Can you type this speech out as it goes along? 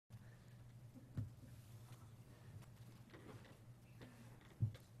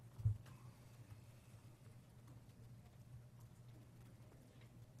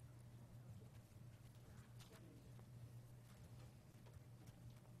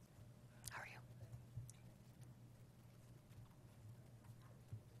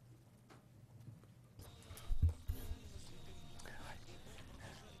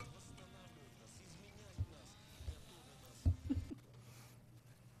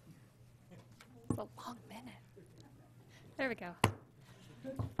a long minute. There we go.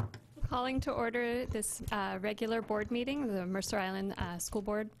 Calling to order this regular board meeting, the Mercer Island School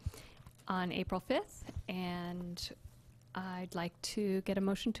Board, on April 5th. And I'd like to get a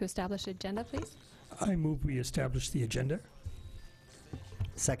motion to establish agenda, please. I move we establish the agenda.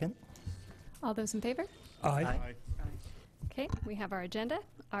 Second. All those in favor? Aye. Aye. Okay, we have our agenda.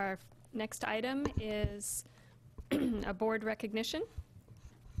 Our next item is a board recognition.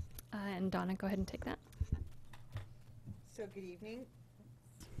 And Donna, go ahead and take that. So good evening.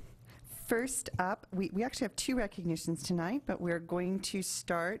 First up, we actually have two recognitions tonight, but we're going to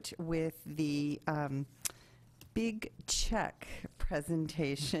start with the big check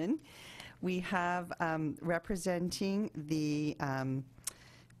presentation. We have representing the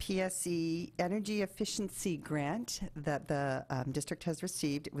PSE Energy Efficiency Grant that the district has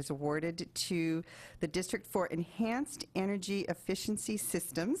received. It was awarded to the district for enhanced energy efficiency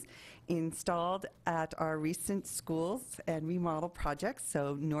systems installed at our recent schools and remodel projects,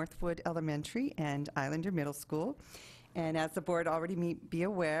 so Northwood Elementary and Islander Middle School. And as the board already may be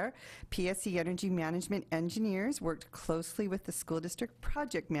aware, PSE Energy Management engineers worked closely with the school district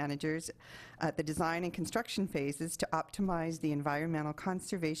project managers at the design and construction phases to optimize the environmental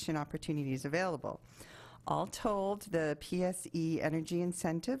conservation opportunities available. All told, the PSE energy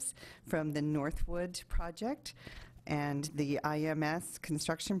incentives from the Northwood project and the IMS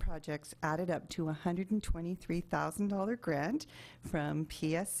construction projects added up to a $123,000 grant from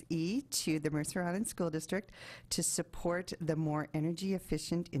PSE to the Mercer Island School District to support the more energy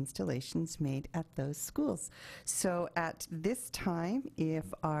efficient installations made at those schools. So at this time, if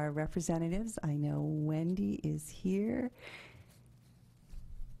our representatives, I know Wendy is here,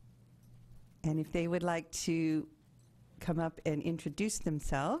 and if they would like to come up and introduce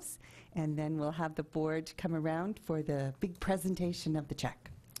themselves, and then we'll have the board come around for the big presentation of the check.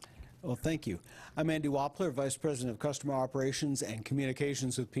 Well, thank you. I'm Andy Wappler, Vice President of Customer Operations and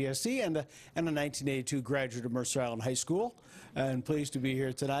Communications with PSE, and a 1982 graduate of Mercer Island High School, and pleased to be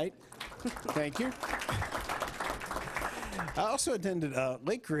here tonight. Thank you. I also attended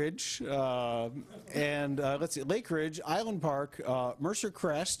Lake Ridge, Lake Ridge, Island Park, Mercer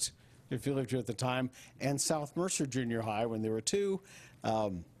Crest, if you lived here at the time, and South Mercer Junior High when there were two.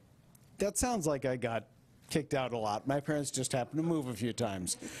 That sounds like I got kicked out a lot. My parents just happened to move a few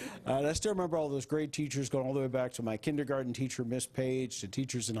times. And I still remember all those great teachers going all the way back to my kindergarten teacher, Miss Page, to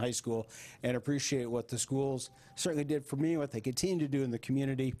teachers in high school, and appreciate what the schools certainly did for me, what they continue to do in the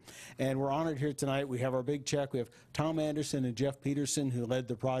community. And we're honored here tonight. We have our big check. We have Tom Anderson and Jeff Peterson, who led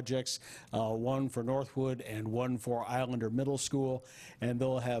the projects, one for Northwood and one for Islander Middle School. And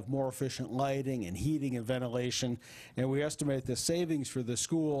they'll have more efficient lighting and heating and ventilation. And we estimate the savings for the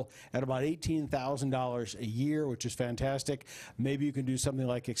school at about $18,000 a year, which is fantastic. Maybe you can do something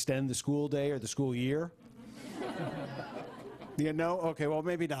like extend the school day or the school year. You know? Okay, well,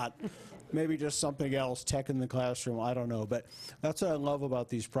 maybe not. Maybe just something else, tech in the classroom, I don't know. But that's what I love about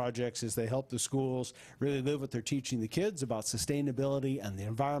these projects is they help the schools really live what they're teaching the kids about sustainability and the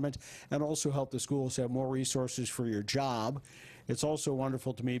environment, and also help the schools have more resources for your job. It's also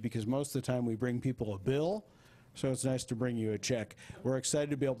wonderful to me because most of the time we bring people a bill, so it's nice to bring you a check. We're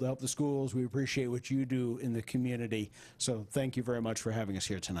excited to be able to help the schools. We appreciate what you do in the community. So thank you very much for having us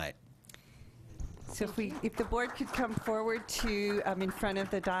here tonight. So if the board could come forward to in front of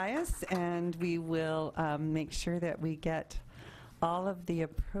the dais, and we will make sure that we get all of the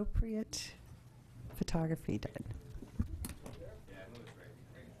appropriate photography done.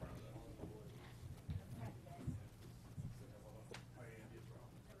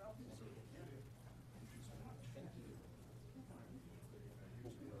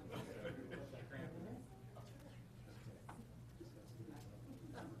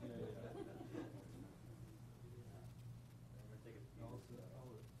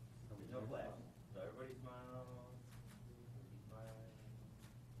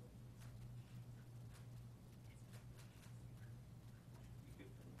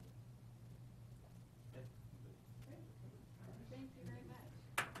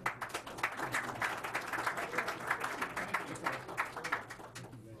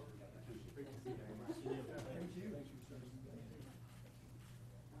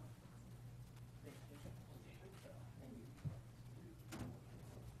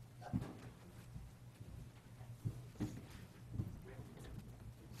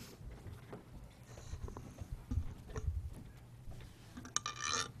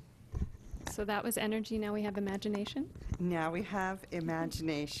 So that was energy. Now we have imagination. Now we have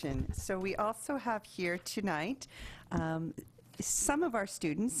imagination. So we also have here tonight some of our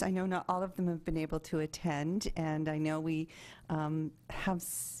students, I know not all of them have been able to attend, and I know we have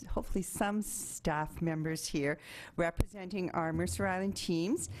hopefully some staff members here representing our Mercer Island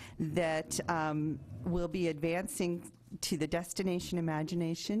teams that will be advancing to the Destination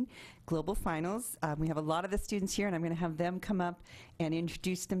Imagination Global Finals. We have a lot of the students here, and I'm going to have them come up and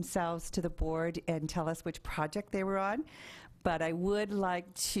introduce themselves to the board and tell us which project they were on. But I would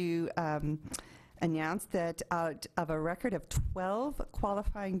like to announce that out of a record of 12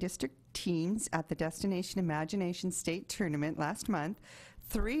 qualifying district teams at the Destination Imagination State Tournament last month,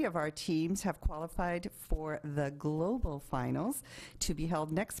 3 of our teams have qualified for the Global Finals to be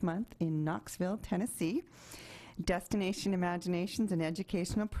held next month in Knoxville, Tennessee. Destination Imagination is an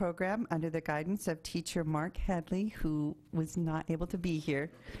educational program under the guidance of teacher Mark Headley, who was not able to be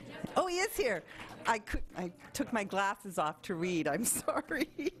here. Oh, he is here. I took my glasses off to read. I'm sorry.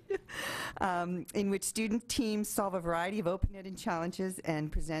 In which student teams solve a variety of open-ended challenges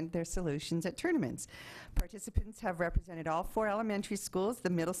and present their solutions at tournaments. Participants have represented all 4 elementary schools, the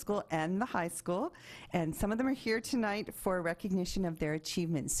middle school and the high school, and some of them are here tonight for recognition of their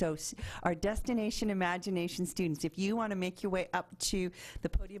achievements. So our Destination Imagination students, if you want to make your way up to the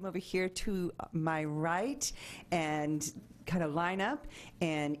podium over here to my right and kind of line up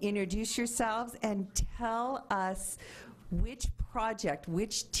and introduce yourselves and tell us which project,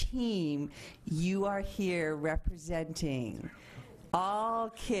 which team you are here representing. All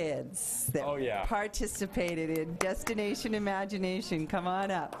kids that participated in Destination Imagination, come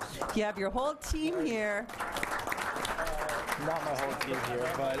on up. You have your whole team here. Not my whole team here,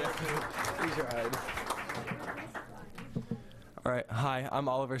 but we tried. All right, hi, I'm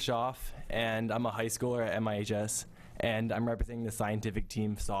Oliver Schaff, and I'm a high schooler at MIHS, and I'm representing the scientific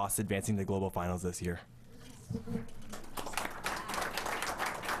team SAUCE advancing to global finals this year.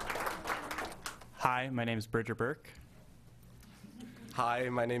 Hi, my name is Bridger Burke. Hi,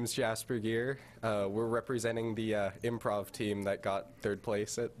 my name is Jasper Gear. We're representing the improv team that got 3rd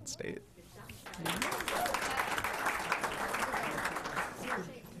place at state.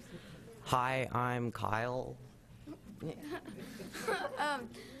 Hi, I'm Kyle.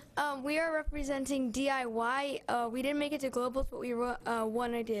 We are representing DIY. We didn't make it to globals, but we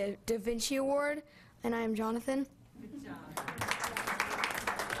won a Da Vinci Award, and I am Jonathan.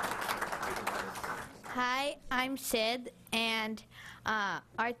 Hi, I'm Sid, and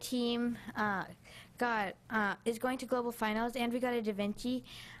our team is going to global finals, and we got a Da Vinci.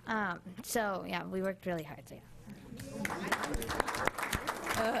 So yeah, we worked really hard. So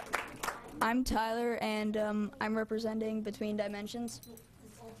yeah. I'm Tyler, and I'm representing Between Dimensions.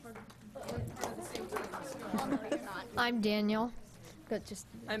 I'm Daniel.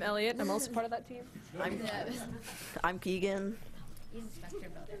 I'm Elliot. I'm also part of that team. I'm Keegan.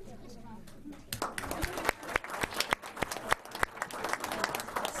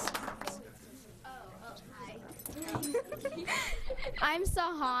 I'm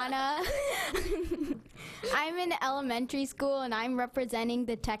Sahana. I'm in elementary school, and I'm representing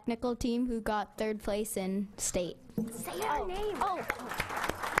the technical team who got 3rd place in state. Say your name.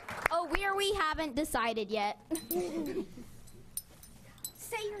 Oh, we haven't decided yet.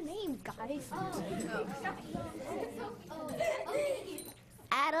 Say your name, guys.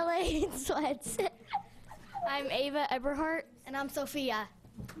 Adelaide Sweats. I'm Ava Eberhardt. And I'm Sophia.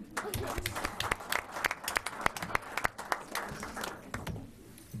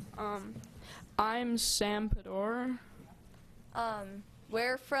 I'm Sam Pador.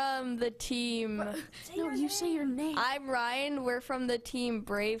 We're from the team. You say your name. I'm Ryan. We're from the team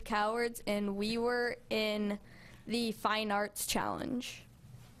Brave Cowards, and we were in the Fine Arts Challenge.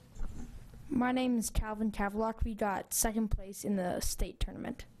 My name is Calvin Tavlock. We got 2nd place in the state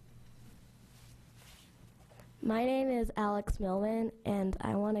tournament. My name is Alex Millman, and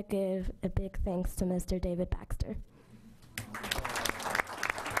I want to give a big thanks to Mr. David Baxter.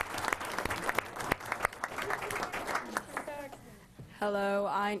 Hello,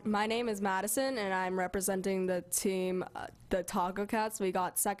 my name is Madison, and I'm representing the team, the Taco Cats. We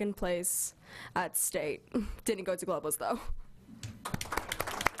got 2nd place at state. Didn't go to globals, though.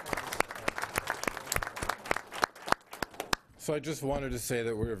 So I just wanted to say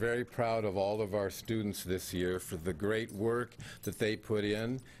that we're very proud of all of our students this year for the great work that they put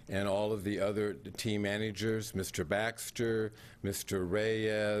in, and all of the other team managers, Mr. Baxter, Mr.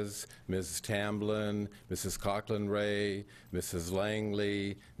 Reyes, Mrs. Tamblin, Mrs. Coughlin-Ray, Mrs.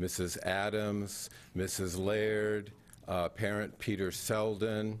 Langley, Mrs. Adams, Mrs. Laird, parent Peter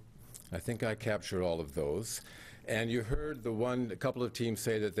Selden. I think I captured all of those. And you heard a couple of teams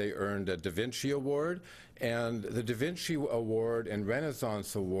say that they earned a Da Vinci Award. And the Da Vinci Award and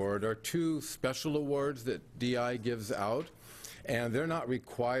Renaissance Award are 2 special awards that DI gives out. And they're not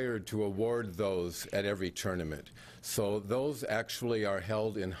required to award those at every tournament. So those actually are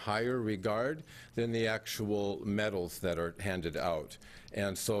held in higher regard than the actual medals that are handed out.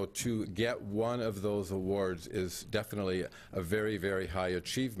 And so to get one of those awards is definitely a very, very high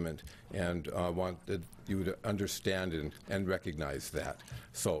achievement, and I want you to understand and recognize that.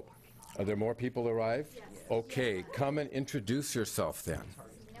 So, are there more people arrive? Yes. Okay, come and introduce yourself then.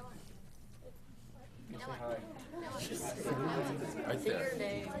 Right there.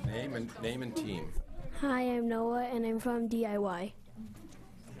 Name and team. Hi, I'm Noah, and I'm from DIY.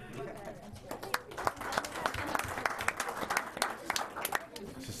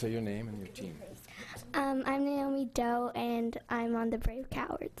 So say your name and your team. I'm Naomi Doe, and I'm on the Brave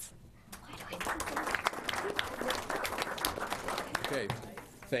Cowards. Okay,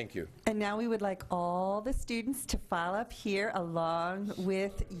 thank you. And now we would like all the students to file up here along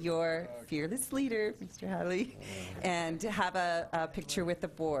with your fearless leader, Mr. Hadley, and to have a picture with the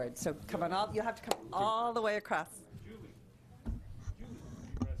board. So come on, you'll have to come all the way across.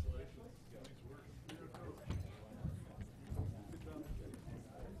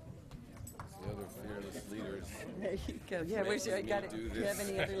 The other fearless leaders. There you go. Yeah, where's your, got it. Do you have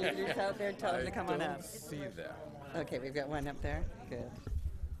any other leaders out there? Tell them to come on up. I see that. Okay, we've got one up there. Good.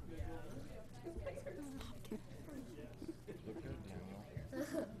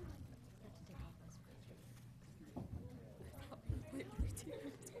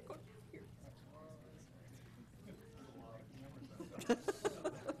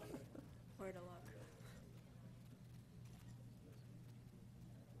 Where to look?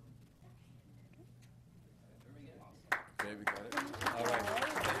 Okay, we got it. All right.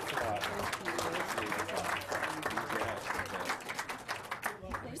 Thanks a lot.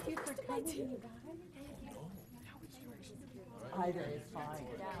 Either is fine.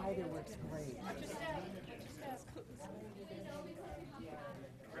 Either works great.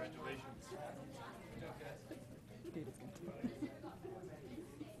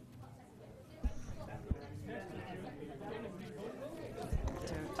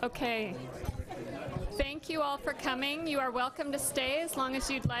 Okay. Thank you all for coming. You are welcome to stay as long as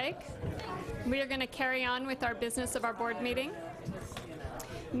you'd like. We are going to carry on with our business of our board meeting.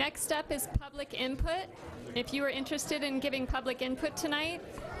 Next up is public input. If you are interested in giving public input tonight,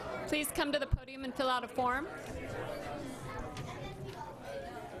 please come to the podium and fill out a form.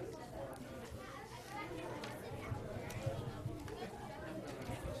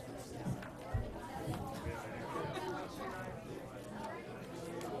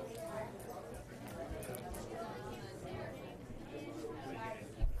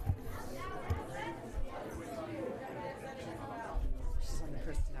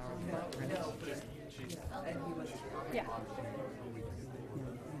 Yeah.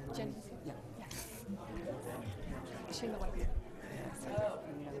 Jen? Yeah. Is she in the white? Do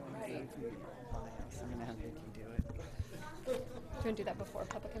you want to do that before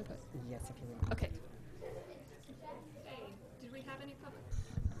public input? Yes, if you would. Okay. Did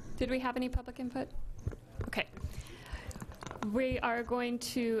we have any public input? Okay. We are going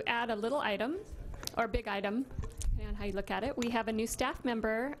to add a little item, or big item, depending on how you look at it. We have a new staff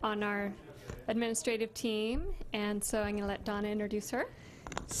member on our administrative team, and so I'm going to let Donna introduce her.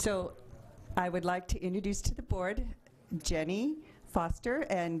 So I would like to introduce to the board Jenny Foster,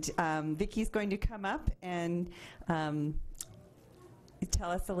 and Vicky's going to come up and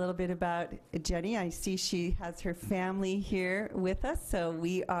tell us a little bit about Jenny. I see she has her family here with us, so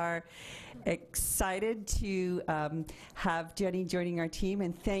we are excited to have Jenny joining our team,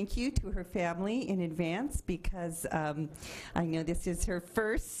 and thank you to her family in advance, because I know this is her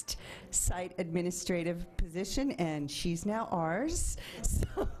first site administrative position, and she's now ours.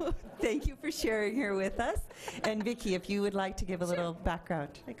 So thank you for sharing her with us. And Vicki, if you would like to give a little background.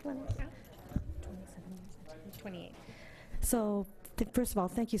 28. So first of all,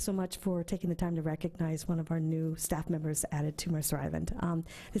 thank you so much for taking the time to recognize one of our new staff members added to Mercer Island.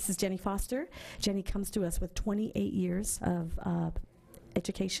 This is Jenny Foster. Jenny comes to us with 28 years of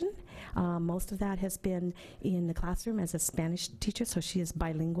education. Most of that has been in the classroom as a Spanish teacher, so she is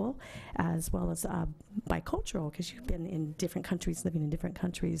bilingual as well as bicultural, because you've been in different countries, living in different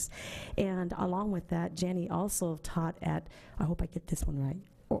countries. And along with that, Jenny also taught at, I hope I get this one right,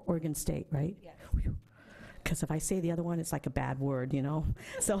 Oregon State, right? Yes. Because if I say the other one, it's like a bad word, you know.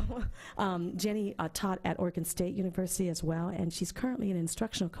 So Jenny taught at Oregon State University as well, and she's currently an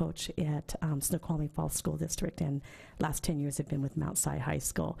instructional coach at Snoqualmie Falls School District, and last 10 years have been with Mount Si High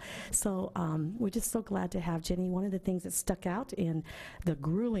School. So we're just so glad to have Jenny. One of the things that stuck out in the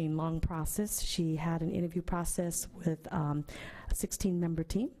grueling long process, she had an interview process with a 16-member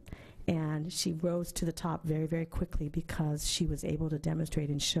team. And she rose to the top very, very quickly because she was able to demonstrate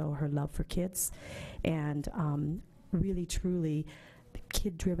and show her love for kids, and really, truly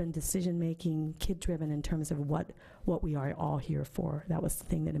kid-driven decision-making, kid-driven in terms of what we are all here for. That was the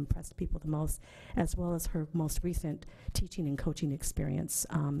thing that impressed people the most, as well as her most recent teaching and coaching experience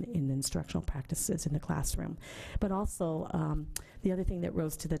in the instructional practices in the classroom. But also, the other thing that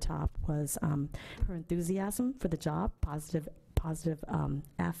rose to the top was her enthusiasm for the job, positive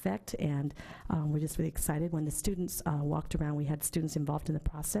affect, and we're just really excited. When the students walked around, we had students involved in the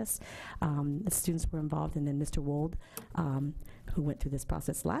process. The students were involved, and then Mr. Wold, who went through this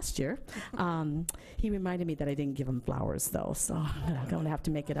process last year, he reminded me that I didn't give him flowers, though, so I'm going to have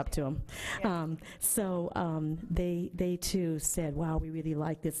to make it up to him. They too said, wow, we really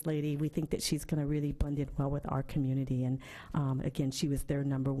like this lady. We think that she's going to really blend in well with our community, and again, she was their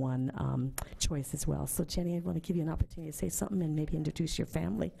 #1 choice as well. So Jenny, I want to give you an opportunity to say something and maybe introduce your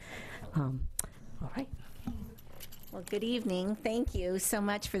family. All right. Well, good evening. Thank you so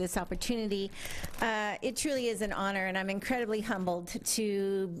much for this opportunity. It truly is an honor, and I'm incredibly humbled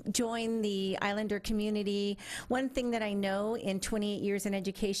to join the Islander community. One thing that I know in 28 years in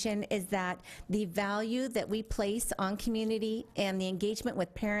education is that the value that we place on community and the engagement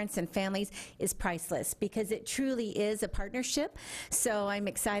with parents and families is priceless, because it truly is a partnership. So I'm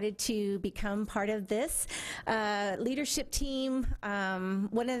excited to become part of this leadership team.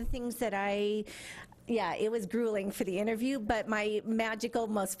 One of the things that it was grueling for the interview, but my magical,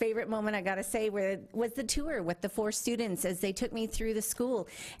 most favorite moment, I gotta say, was the tour with the 4 students as they took me through the school.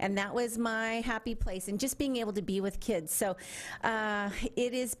 And that was my happy place, and just being able to be with kids. So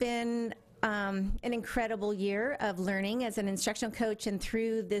it has been an incredible year of learning as an instructional coach, and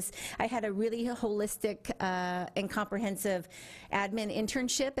through this, I had a really holistic and comprehensive admin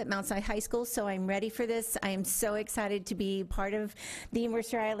internship at Mount Sinai High School, so I'm ready for this. I am so excited to be part of the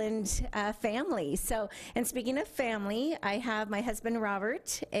Mercer Island family. So, and speaking of family, I have my husband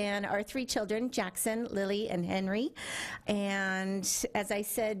Robert and our 3 children, Jackson, Lily, and Henry. And as I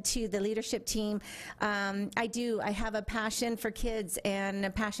said to the leadership team, I have a passion for kids and a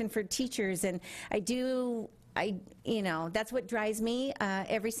passion for teachers, and that's what drives me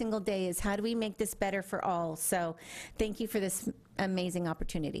every single day, is how do we make this better for all. So thank you for this amazing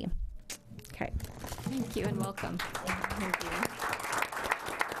opportunity. Okay. Thank you and welcome. Thank you.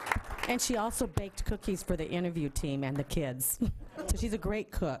 And she also baked cookies for the interview team and the kids. So she's a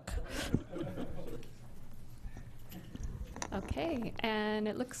great cook. Okay, and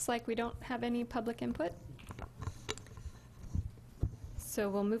it looks like we don't have any public input. So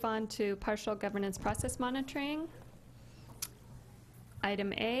we'll move on to partial governance process monitoring.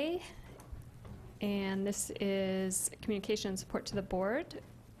 Item A, and this is communication and support to the board,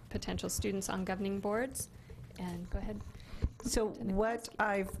 potential students on governing boards. And go ahead. So what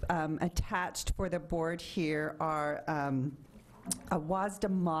I've attached for the board here are a WASDA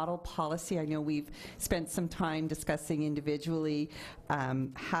model policy. I know we've spent some time discussing individually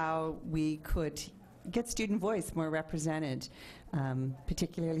how we could get student voice more represented,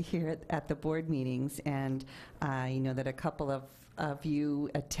 particularly here at the board meetings. And I know that a couple of you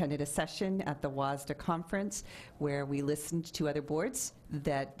attended a session at the WASDA conference where we listened to other boards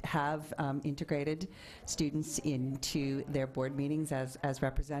that have integrated students into their board meetings as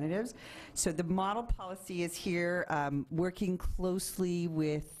representatives. So the model policy is here, working closely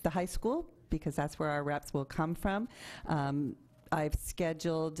with the high school, because that's where our reps will come from. I've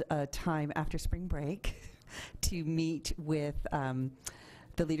scheduled a time after spring break to meet with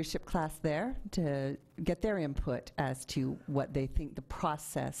the leadership class there to get their input as to what they think the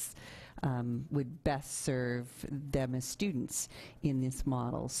process would best serve them as students in this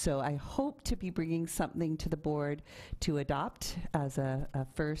model. So I hope to be bringing something to the board to adopt as a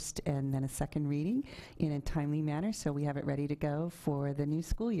first and then a second reading in a timely manner, so we have it ready to go for the new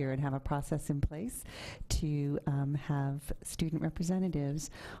school year and have a process in place to have student representatives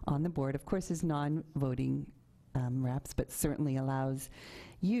on the board. Of course, as non-voting reps, but certainly allows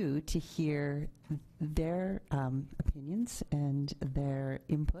you to hear their opinions and their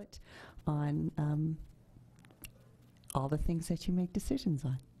input on all the things that you make decisions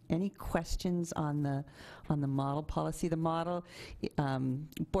on. Any questions on the model policy? The model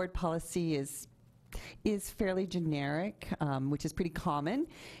board policy is fairly generic, which is pretty common,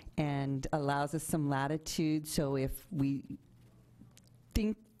 and allows us some latitude. So if we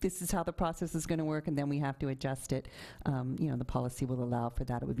think this is how the process is going to work, and then we have to adjust it, the policy will allow for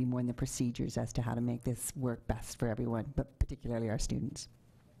that. It would be more in the procedures as to how to make this work best for everyone, but particularly our students.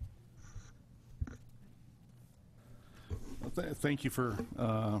 Thank you for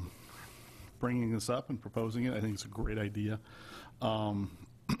bringing this up and proposing it. I think it's a great idea.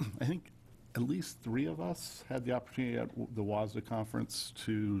 I think at least 3 of us had the opportunity at the WASDA conference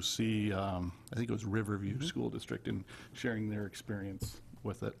to see, I think it was Riverview School District, and sharing their experience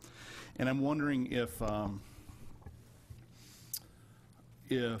with it. And I'm wondering if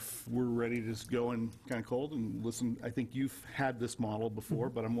we're ready to just go in kind of cold and listen. I think you've had this model before,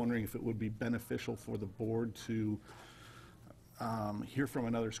 but I'm wondering if it would be beneficial for the board to hear from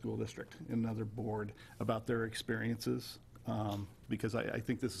another school district, another board, about their experiences, because I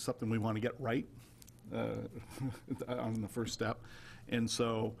think this is something we want to get right on the first step. And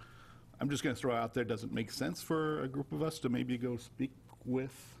so I'm just going to throw out there, does it make sense for a group of us to maybe go speak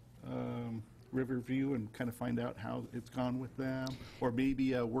with Riverview and kind of find out how it's gone with them, or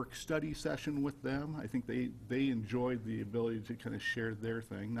maybe a work study session with them? I think they enjoyed the ability to kind of share their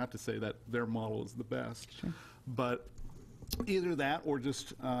thing, not to say that their model is the best, but either that or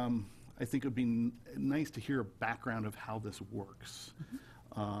just I think it would be nice to hear a background of how this works.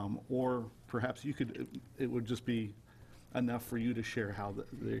 Or perhaps you could, it would just be enough for you to share how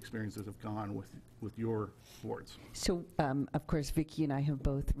the experiences have gone with your boards. So, of course, Vicki and I have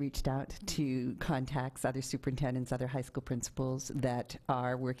both reached out to contacts, other superintendents, other high school principals that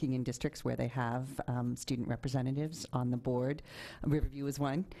are working in districts where they have student representatives on the board. Riverview is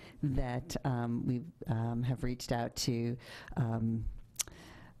one that we have reached out to.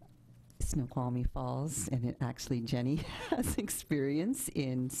 Snoqualmie Falls, and Jenny has experience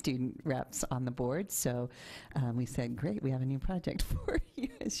in student reps on the board, so we said, great, we have a new project for you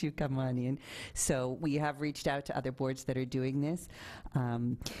as you come on in. So we have reached out to other boards that are doing this.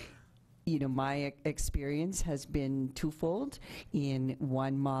 You know, my experience has been twofold. In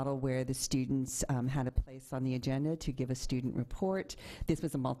one model where the students had a place on the agenda to give a student report. This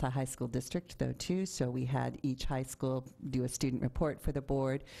was a multi-high school district, though, too, so we had each high school do a student report for the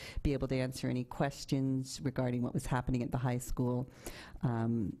board, be able to answer any questions regarding what was happening at the high school,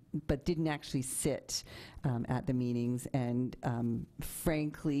 but didn't actually sit at the meetings. And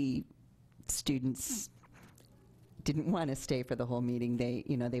frankly, students didn't want to stay for the whole meeting.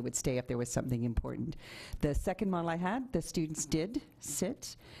 They would stay if there was something important. The second model I had, the students did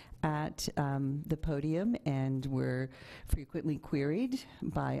sit at the podium and were frequently queried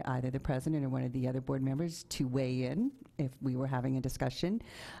by either the president or one of the other board members to weigh in if we were having a discussion.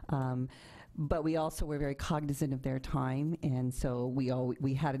 But we also were very cognizant of their time, and so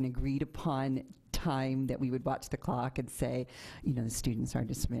we had an agreed upon time that we would watch the clock and say, the students are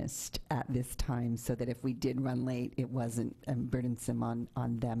dismissed at this time, so that if we did run late, it wasn't burdensome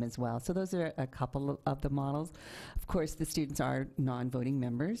on them as well. So those are a couple of the models. Of course, the students are non-voting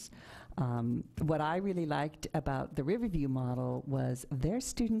members. What I really liked about the Riverview model was their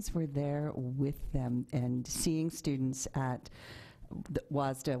students were there with them, and seeing students at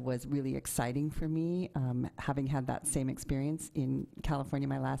WASDA was really exciting for me, having had that same experience in California,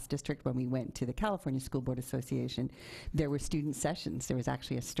 my last district. When we went to the California School Board Association, there were student sessions. There was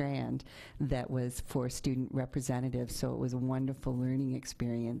actually a strand that was for student representatives, so it was a wonderful learning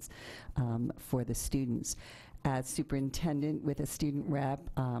experience for the students. As superintendent with a student rep,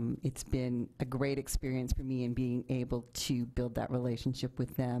 it's been a great experience for me in being able to build that relationship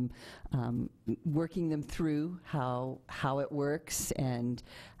with them, working them through how it works and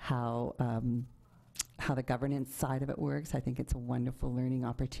how the governance side of it works. I think it's a wonderful learning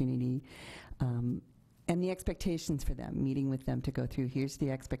opportunity. And the expectations for them, meeting with them to go through, here's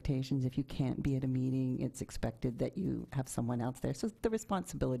the expectations. If you can't be at a meeting, it's expected that you have someone else there. So the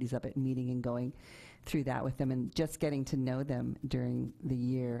responsibilities of it, meeting and going through that with them, and just getting to know them during the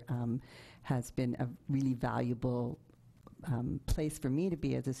year has been a really valuable place for me to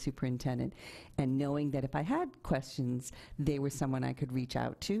be as a superintendent, and knowing that if I had questions, they were someone I could reach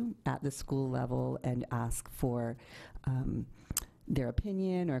out to at the school level and ask for their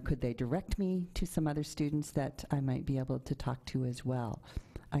opinion, or could they direct me to some other students that I might be able to talk to as well.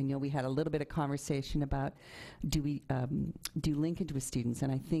 I know we had a little bit of conversation about do we do linkage with students,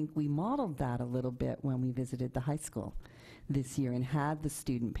 and I think we modeled that a little bit when we visited the high school this year and had the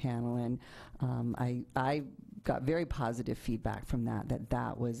student panel, and I got very positive feedback from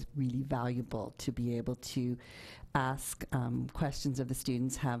that was really valuable to be able to ask questions of the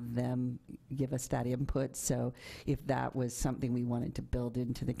students, have them give us that input. So if that was something we wanted to build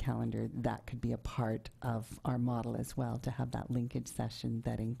into the calendar, that could be a part of our model as well, to have that linkage session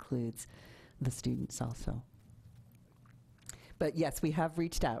that includes the students also. But yes, we have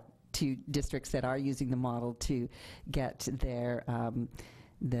reached out to districts that are using the model to get their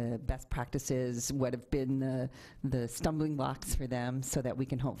the best practices, what have been the stumbling blocks for them, so that we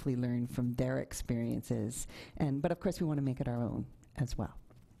can hopefully learn from their experiences. But of course, we want to make it our own as well.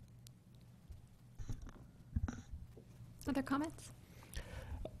 Other comments?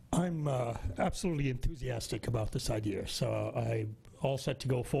 I'm absolutely enthusiastic about this idea, so I'm all set to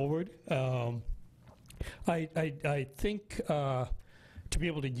go forward. I think to be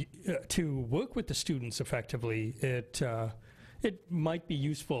able to work with the students effectively, it might be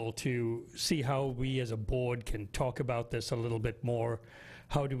useful to see how we as a board can talk about this a little bit more.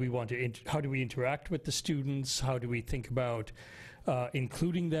 How do we want to how do we interact with the students? How do we think about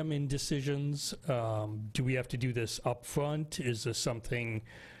including them in decisions? Do we have to do this up front? Is this something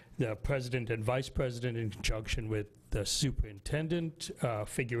the president and vice president, in conjunction with the superintendent,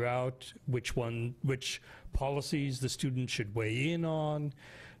 figure out which policies the students should weigh in on,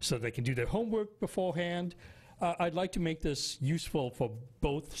 so they can do their homework beforehand? I'd like to make this useful for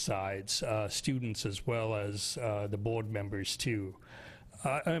both sides, students as well as the board members too.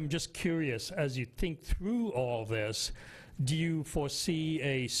 I'm just curious, as you think through all this, do you foresee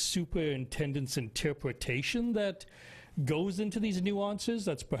a superintendent's interpretation that goes into these nuances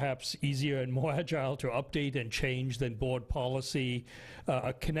that's perhaps easier and more agile to update and change than board policy,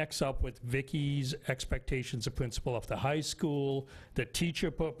 connects up with Vicky's expectations of principal of the high school, the teacher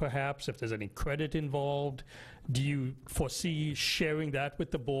perhaps, if there's any credit involved? Do you foresee sharing that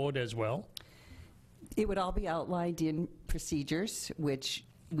with the board as well? It would all be outlined in procedures, which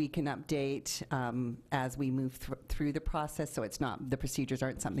we can update as we move through the process. So it's not, the procedures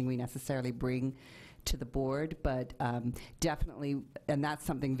aren't something we necessarily bring to the board, but definitely, and that's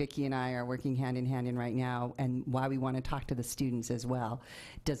something Vicki and I are working hand in hand in right now, and why we want to talk to the students as well.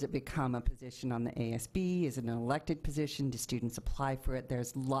 Does it become a position on the ASB? Is it an elected position? Do students apply for it?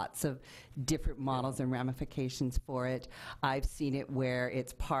 There's lots of different models and ramifications for it. I've seen it where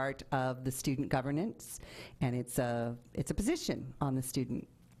it's part of the student governance, and it's a position on the student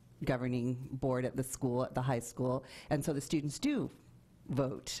governing board at the school, at the high school, and so the students do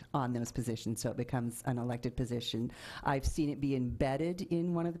vote on those positions, so it becomes an elected position. I've seen it be embedded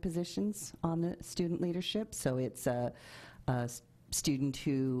in one of the positions on the student leadership, so it's a student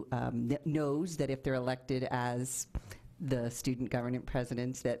who knows that if they're elected as the student government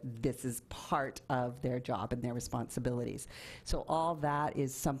presidents, that this is part of their job and their responsibilities. So all that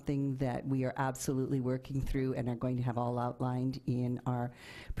is something that we are absolutely working through and are going to have all outlined in our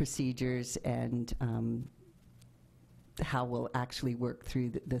procedures, and how we'll actually work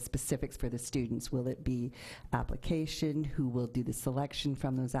through the specifics for the students. Will it be application? Who will do the selection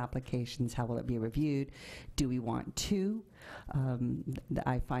from those applications? How will it be reviewed? Do we want two?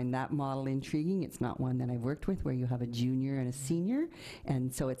 I find that model intriguing. It's not one that I've worked with, where you have a junior and a senior,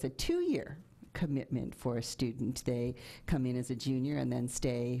 and so it's a 2-year commitment for a student. They come in as a junior and then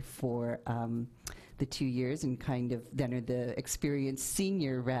stay for the 2 years, and kind of then are the experienced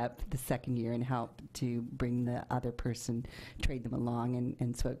senior rep the second year and help to bring the other person, trade them along,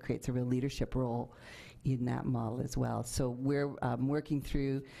 and so it creates a real leadership role in that model as well. So we're working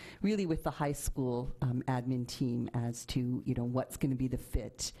through really with the high school admin team as to, you know, what's going to be the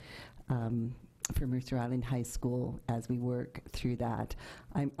fit for Mercer Island High School as we work through that.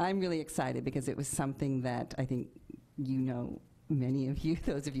 I'm really excited because it was something that I think, you know, many of you,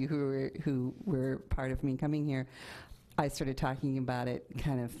 those of you who were part of me coming here, I started talking about it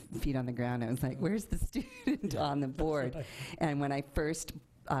kind of feet on the ground. I was like, where's the student on the board? And when I first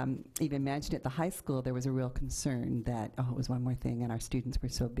even mentioned it at the high school, there was a real concern that, oh, it was one more thing, and our students were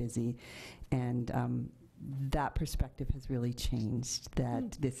so busy. And that perspective has really changed,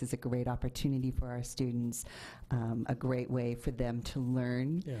 that this is a great opportunity for our students, a great way for them to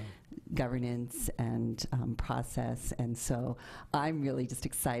learn governance and process. And so I'm really just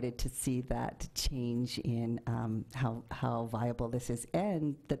excited to see that change in how viable this is,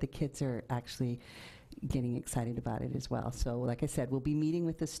 and that the kids are actually getting excited about it as well. So like I said, we'll be meeting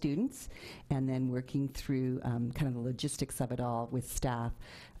with the students and then working through kind of the logistics of it all with staff,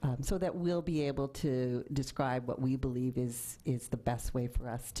 so that we'll be able to describe what we believe is the best way for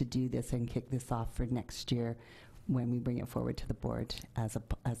us to do this and kick this off for next year when we bring it forward to the board as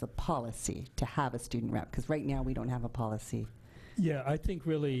a policy to have a student rep, because right now we don't have a policy. Yeah, I think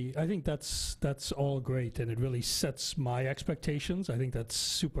that's all great, and it really sets my expectations. I think that's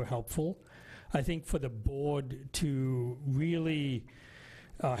super helpful. I think for the board to really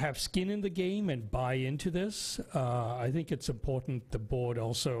have skin in the game and buy into this, I think it's important the board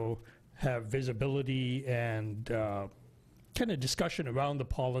also have visibility and kind of discussion around the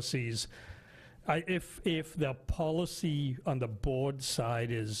policies. If the policy on the board side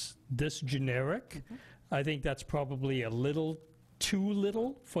is this generic, I think that's probably a little too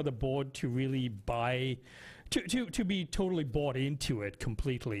little for the board to really buy to be totally bought into it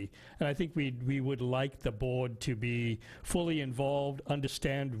completely. And I think we would like the board to be fully involved,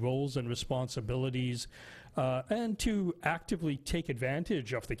 understand roles and responsibilities, and to actively take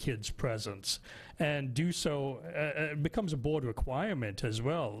advantage of the kids' presence, and do so. It becomes a board requirement as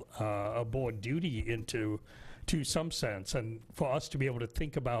well, a board duty to some sense, and for us to be able to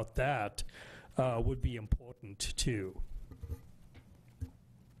think about that would be important too.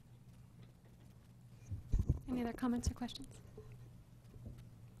 Any other comments or questions?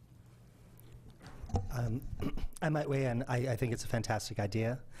 I might weigh in. I think it's a fantastic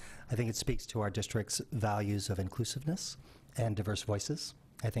idea. I think it speaks to our district's values of inclusiveness and diverse voices.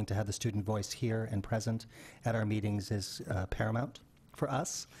 I think to have the student voice here and present at our meetings is paramount for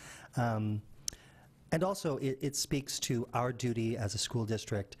us. And also, it speaks to our duty as a school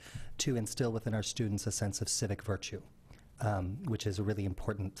district to instill within our students a sense of civic virtue, which is a really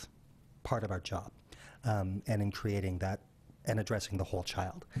important part of our job, and in creating that and addressing the whole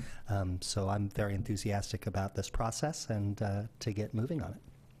child. So I'm very enthusiastic about this process and to get moving on it.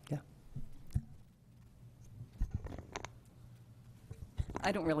 Yeah.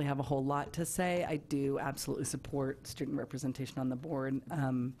 I don't really have a whole lot to say. I do absolutely support student representation on the board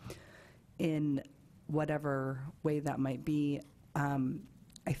in whatever way that might be.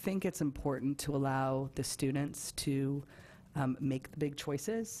 I think it's important to allow the students to make the big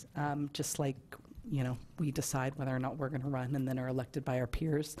choices, just like we decide whether or not we're going to run and then are elected by our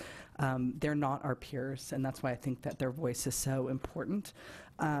peers. They're not our peers, and that's why I think that their voice is so important.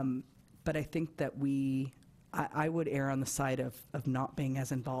 But I think that I would err on the side of not being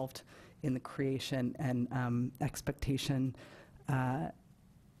as involved in the creation and expectation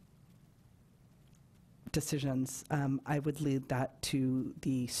decisions. I would leave that to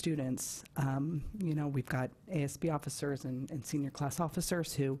the students. We've got ASB officers and senior class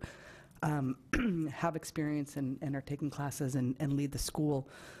officers who have experience and are taking classes and lead the school.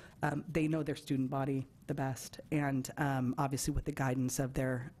 They know their student body the best, and obviously with the guidance of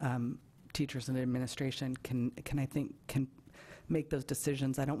their teachers and administration can make those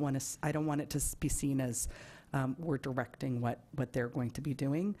decisions. I don't want it to be seen as we're directing what they're going to be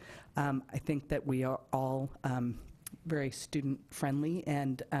doing. I think that we are all very student friendly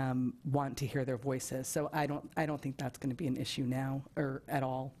and want to hear their voices. So I don't think that's going to be an issue now or at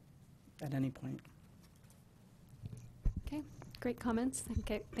all at any point. Okay, great comments.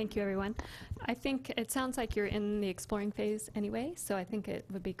 Okay, thank you, everyone. I think it sounds like you're in the exploring phase anyway, so I think it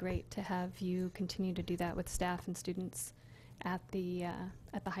would be great to have you continue to do that with staff and students at the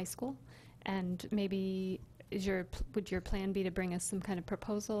high school. And maybe would your plan be to bring us some kind of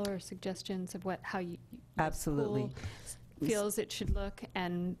proposal or suggestions of how you Absolutely. feels it should look,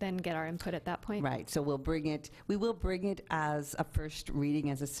 and then get our input at that point? Right, so we will bring it as a first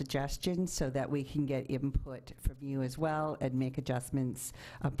reading, as a suggestion, so that we can get input from you as well and make adjustments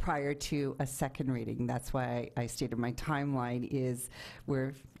prior to a second reading. That's why I stated my timeline is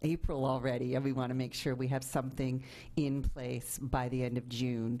we're April already, and we want to make sure we have something in place by the end of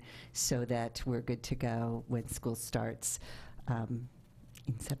June so that we're good to go when school starts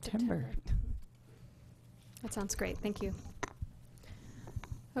in September. That sounds great. Thank you.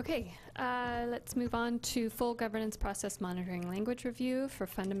 Okay, let's move on to full governance process monitoring language review for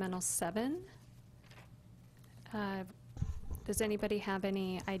Fundamental 7. Does anybody have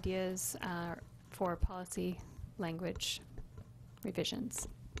any ideas for policy language revisions?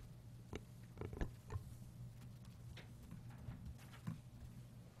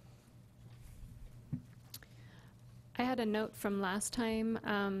 I had a note from last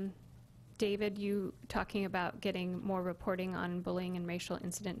time. David, you talking about getting more reporting on bullying and racial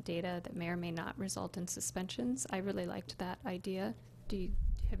incident data that may or may not result in suspensions. I really liked that idea.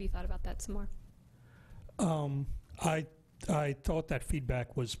 Have you thought about that some more? I thought that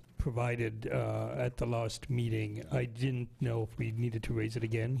feedback was provided at the last meeting. I didn't know if we needed to raise it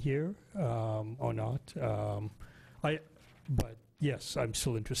again here or not. But yes, I'm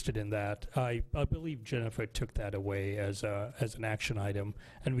still interested in that. I believe Jennifer took that away as an action item,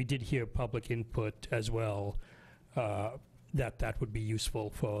 and we did hear public input as well that would be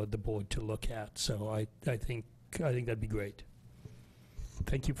useful for the board to look at. So I think that'd be great.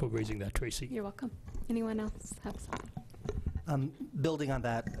 Thank you for raising that, Tracy. You're welcome. Anyone else have something? Building on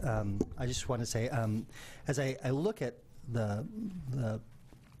that, I just want to say, as I look at the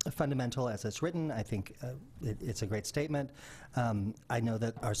fundamental as it's written, I think it's a great statement. I know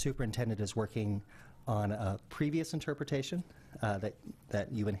that our superintendent is working on a previous interpretation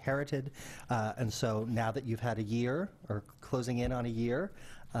that you inherited, and so now that you've had a year or closing in on a year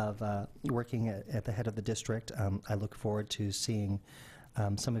of working at the head of the district, I look forward to seeing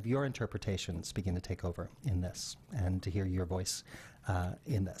some of your interpretations begin to take over in this, and to hear your voice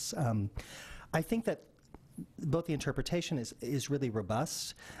in this. I think that both the interpretation is really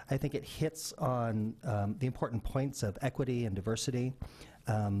robust. I think it hits on the important points of equity and diversity,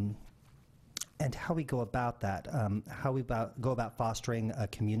 and how we go about that, how we go about fostering a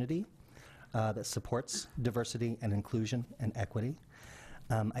community that supports diversity and inclusion and equity.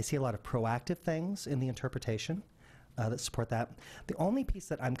 I see a lot of proactive things in the interpretation that support that. The only piece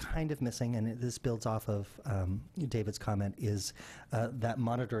that I'm kind of missing, and this builds off of David's comment, is that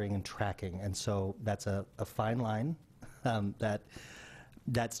monitoring and tracking. And so that's a fine line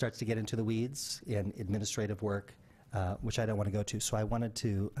that starts to get into the weeds in administrative work, which I don't want to go to. So I wanted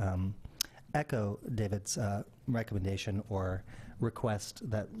to echo David's recommendation or request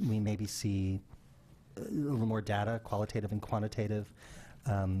that we maybe see a little more data, qualitative and quantitative,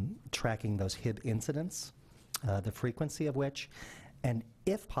 tracking those HIB incidents, the frequency of which, and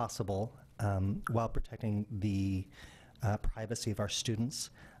if possible, while protecting the privacy of our students,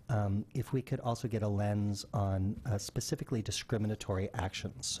 if we could also get a lens on specifically discriminatory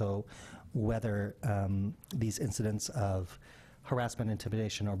actions. So whether these incidents of harassment,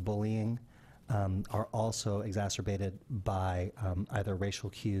 intimidation, or bullying are also exacerbated by either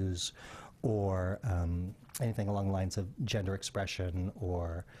racial cues or anything along the lines of gender expression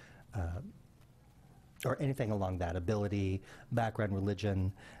or anything along that, ability, background,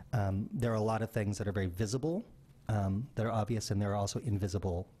 religion. There are a lot of things that are very visible, that are obvious, and there are also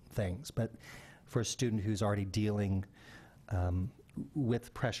invisible things. But for a student who's already dealing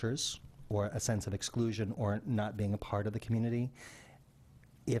with pressures or a sense of exclusion or not being a part of the community,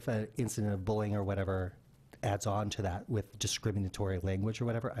 if an incident of bullying or whatever adds on to that with discriminatory language or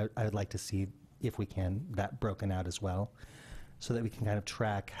whatever, I would like to see, if we can, that broken out as well, so that we can kind of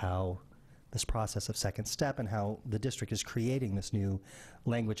track how this process of second step and how the district is creating this new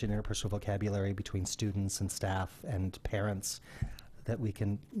language and interpersonal vocabulary between students and staff and parents, that we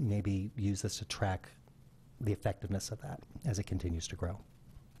can maybe use this to track the effectiveness of that as it continues to grow.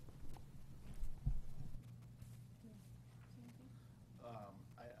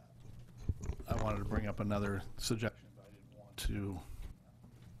 I wanted to bring up another suggestion, but I didn't want to.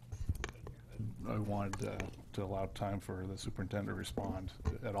 I wanted to allow time for the superintendent to respond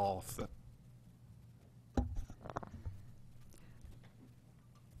at all. If that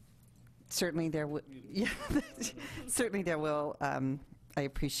Certainly there will. Yeah, certainly there will. I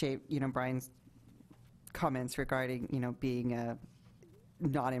appreciate Brian's comments regarding being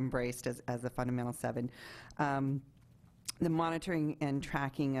not embraced as a fundamental 7. The monitoring and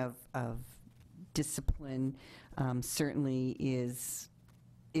tracking of discipline certainly is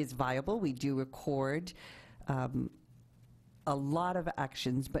viable. We do record a lot of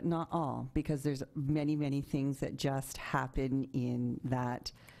actions, but not all, because there's many things that just happen in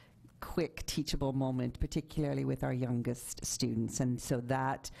that quick teachable moment, particularly with our youngest students. And so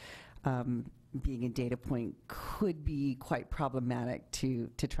that being a data point could be quite problematic to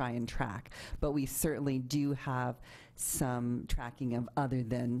try and track. But we certainly do have some tracking of other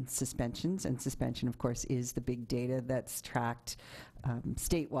than suspensions, and suspension, of course, is the big data that's tracked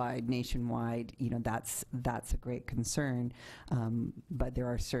statewide, nationwide. That's a great concern. But there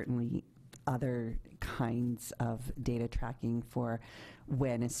are certainly other kinds of data tracking for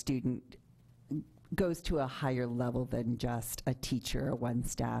when a student goes to a higher level than just a teacher or one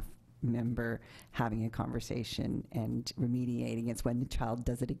staff member having a conversation and remediating. It's when the child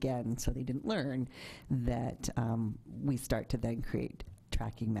does it again, so they didn't learn, that we start to then create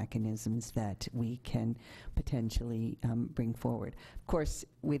tracking mechanisms that we can potentially bring forward. Of course,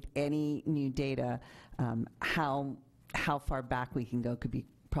 with any new data, how far back we can go could be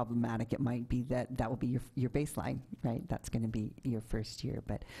problematic. It might be that will be your baseline, right? That's going to be your first year.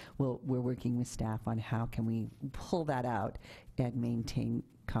 But we're working with staff on how can we pull that out and maintain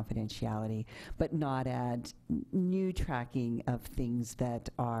confidentiality, but not add new tracking of things that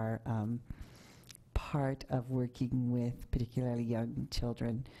are part of working with particularly young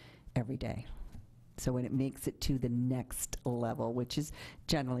children every day. So when it makes it to the next level, which is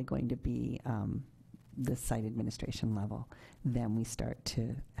generally going to be the site administration level, then we start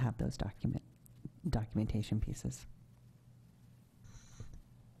to have those documentation pieces.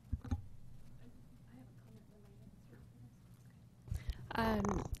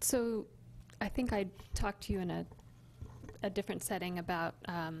 So I think I talked to you in a different setting about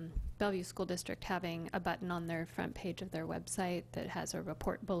Bellevue School District having a button on their front page of their website that has a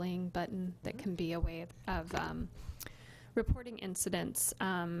report bullying button that can be a way of reporting incidents,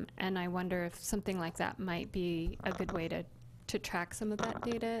 and I wonder if something like that might be a good way to track some of that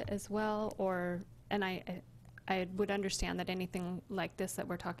data as well. And I I would understand that anything like this that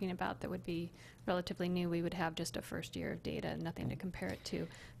we're talking about that would be relatively new, we would have just a first year of data, nothing to compare it to.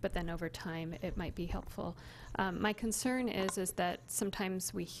 But then over time, it might be helpful. My concern is that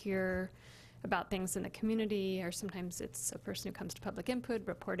sometimes we hear about things in the community, or sometimes it's a person who comes to public input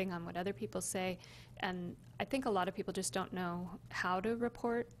reporting on what other people say. And I think a lot of people just don't know how to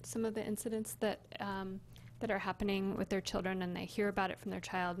report some of the incidents that that are happening with their children, and they hear about it from their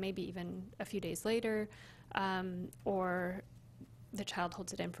child maybe even a few days later, or the child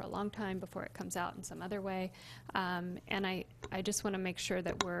holds it in for a long time before it comes out in some other way. And I just want to make sure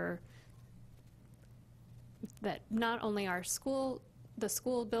that that not only our school, the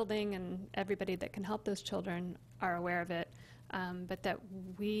school building and everybody that can help those children are aware of it, but that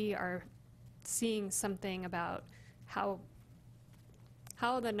we are seeing something about how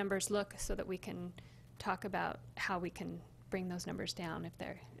the numbers look, so that we can talk about how we can bring those numbers down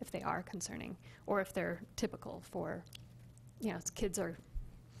if they are concerning, or if they're typical for, you know, kids are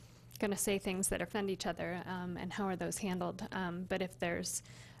going to say things that offend each other, and how are those handled. But if there's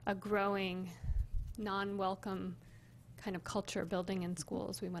a growing non-welcome kind of culture building in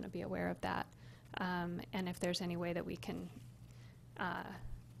schools, we want to be aware of that. And if there's any way that we can,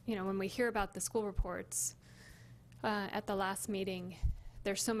 you know, when we hear about the school reports at the last meeting,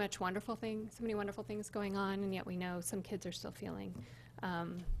 there's so many wonderful things going on, and yet we know some kids are still feeling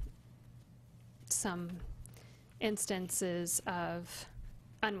some instances of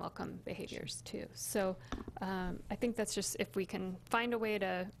unwelcome behaviors too. So I think that's just, if we can find a way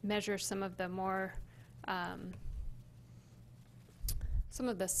to measure some of the more some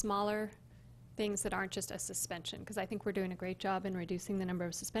of the smaller things that aren't just a suspension, because I think we're doing a great job in reducing the number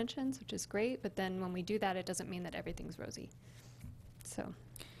of suspensions, which is great, but then when we do that, it doesn't mean that everything's rosy. So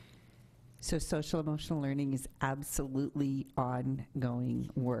social emotional learning is absolutely ongoing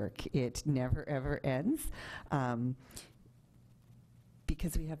work. It never, ever ends.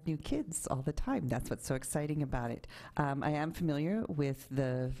 Because we have new kids all the time. That's what's so exciting about it. I am familiar with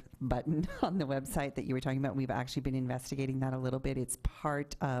the button on the website that you were talking about. We've actually been investigating that a little bit. It's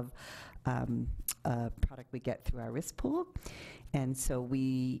part of a product we get through our risk pool. And so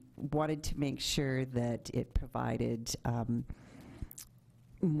we wanted to make sure that it provided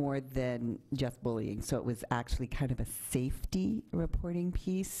more than just bullying. So it was actually kind of a safety reporting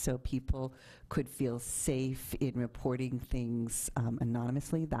piece, so people could feel safe in reporting things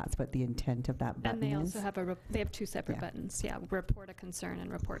anonymously. That's what the intent of that button is. And they also have they have two separate buttons. Yeah, report a concern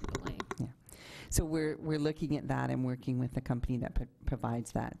and report bullying. Yeah. So we're looking at that and working with the company that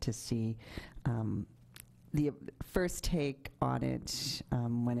provides that to see. The first take on it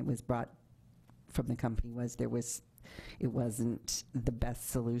when it was brought from the company was it wasn't the best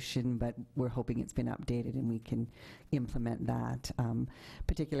solution, but we're hoping it's been updated and we can implement that,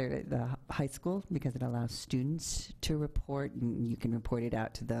 particularly at the high school, because it allows students to report, and you can report it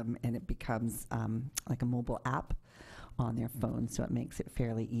out to them, and it becomes like a mobile app on their phone, so it makes it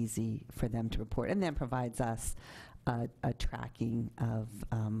fairly easy for them to report, and then provides us a tracking of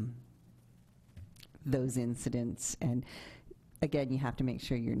those incidents. And again, you have to make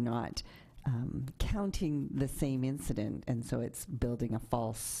sure you're not counting the same incident, and so it's building a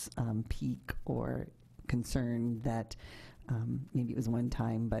false peak or concern that maybe it was one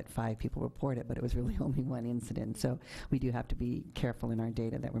time but 5 people report it, but it was really only one incident. So we do have to be careful in our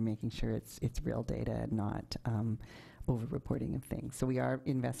data that we're making sure it's real data and not over-reporting of things. So we are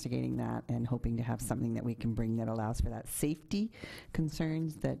investigating that and hoping to have something that we can bring that allows for that safety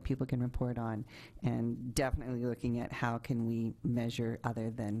concerns that people can report on, and definitely looking at how can we measure other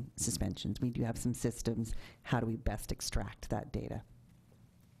than suspensions. We do have some systems. How do we best extract that data?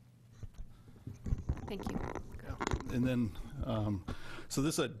 Thank you. Yeah. And then, so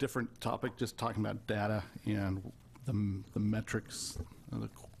this is a different topic, just talking about data and the metrics, the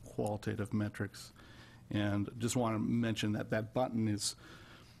qualitative metrics. And just want to mention that that button it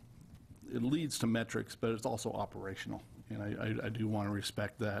leads to metrics, but it's also operational. And I do want to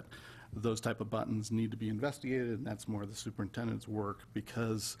respect that those type of buttons need to be investigated, and that's more the superintendent's work,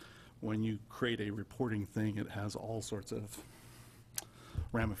 because when you create a reporting thing, it has all sorts of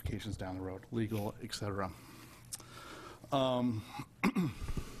ramifications down the road, legal, etc. I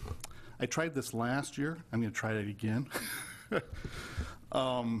tried this last year. I'm going to try it again.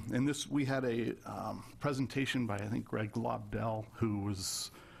 And this, we had a presentation by, I think, Greg Lobdell, who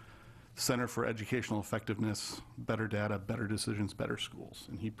was Center for Educational Effectiveness, Better Data, Better Decisions, Better Schools.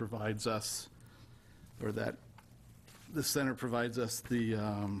 And he provides us, or that, the center provides us the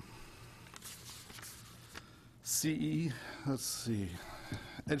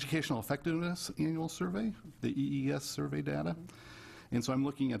Educational Effectiveness Annual Survey, the EES survey data. And so I'm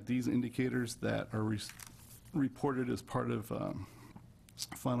looking at these indicators that are reported as part of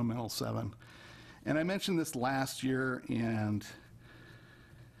Fundamental 7. And I mentioned this last year, and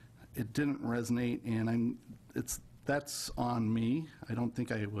it didn't resonate, and that's on me. I don't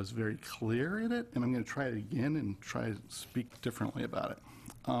think I was very clear in it, and I'm going to try it again and try to speak differently about it.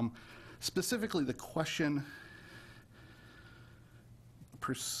 Specifically, the question,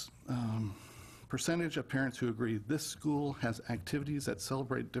 percentage of parents who agree this school has activities that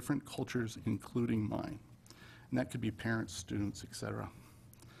celebrate different cultures, including mine. And that could be parents, students, etc.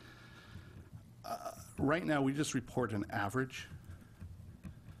 Right now, we just report an average.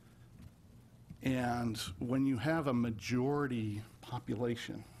 And when you have a majority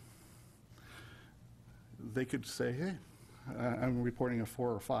population, they could say, hey, I'm reporting a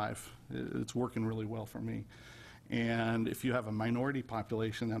 4 or 5. It's working really well for me. And if you have a minority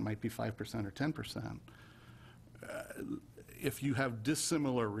population, that might be 5% or 10%. If you have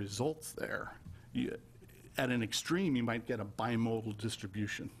dissimilar results there, at an extreme, you might get a bimodal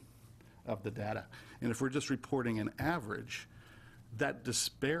distribution of the data. And if we're just reporting an average, that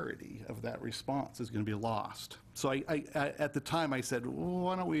disparity of that response is going to be lost. So I at the time I said, well,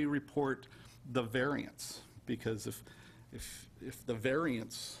 why don't we report the variance? Because if the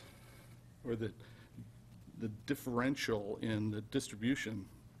variance or the differential in the distribution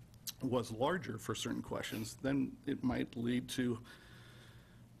was larger for certain questions, then it might lead to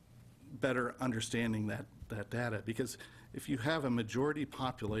better understanding that data. Because if you have a majority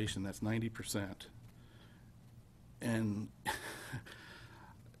population that's 90%, and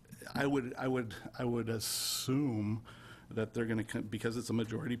I would assume that they're going to, because it's a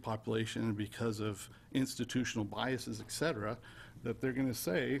majority population and because of institutional biases, et cetera, that they're going to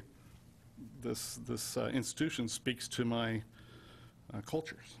say this institution speaks to my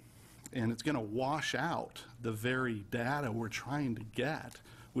cultures. And it's going to wash out the very data we're trying to get,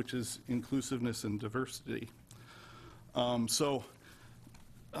 which is inclusiveness and diversity. And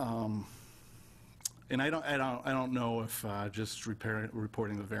I don't know if just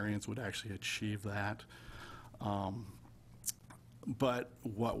reporting the variance would actually achieve that. But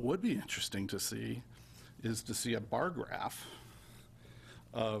what would be interesting to see is to see a bar graph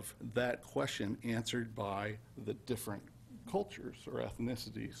of that question answered by the different cultures or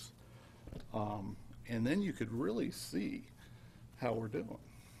ethnicities. And then you could really see how we're doing.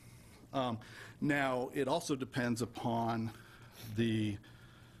 Now, it also depends upon the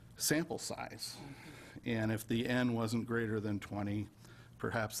sample size. And if the N wasn't greater than 20,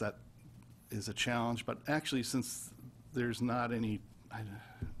 perhaps that is a challenge. But actually, since there's not any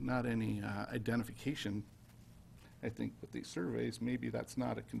identification, I think, with these surveys, maybe that's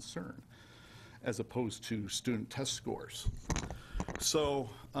not a concern, as opposed to student test scores. So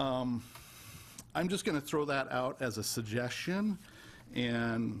I'm just going to throw that out as a suggestion,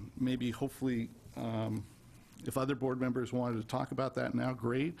 and maybe hopefully if other board members wanted to talk about that now,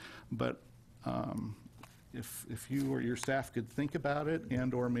 great. But if you or your staff could think about it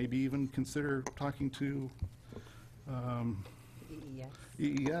and or maybe even consider talking to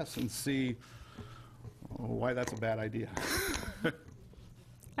EES and see why that's a bad idea.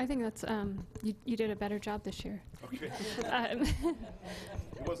 I think that's, you did a better job this year. Okay.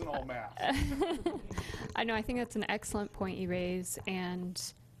 It wasn't all math. I know, I think that's an excellent point you raise, and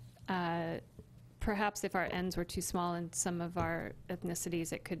perhaps if our ends were too small in some of our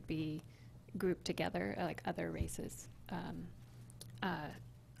ethnicities, it could be grouped together like other races.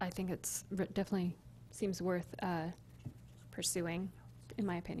 I think it's definitely seems worth pursuing, in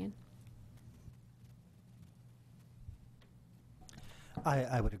my opinion.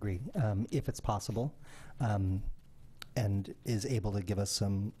 I would agree, if it's possible, and is able to give us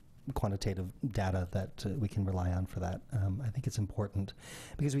some quantitative data that we can rely on for that. I think it's important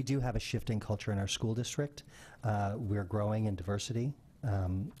because we do have a shifting culture in our school district. We're growing in diversity,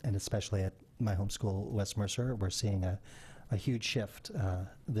 and especially at my home school, West Mercer, we're seeing a huge shift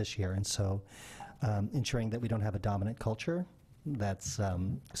this year. And so ensuring that we don't have a dominant culture that's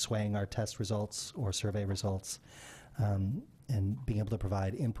swaying our test results or survey results, and being able to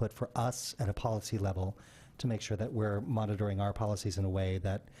provide input for us at a policy level to make sure that we're monitoring our policies in a way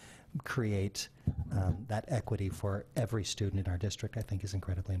that create that equity for every student in our district, I think is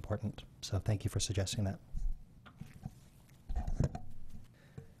incredibly important. So thank you for suggesting that.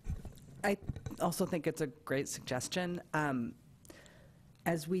 I also think it's a great suggestion.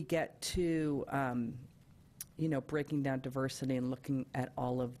 As we get to, breaking down diversity and looking at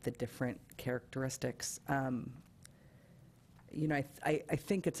all of the different characteristics, I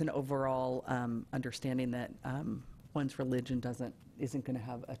think it's an overall understanding that one's religion isn't going to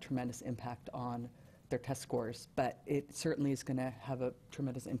have a tremendous impact on their test scores, but it certainly is going to have a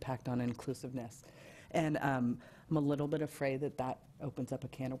tremendous impact on inclusiveness. And I'm a little bit afraid that that opens up a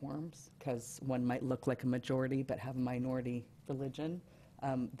can of worms, because one might look like a majority but have a minority religion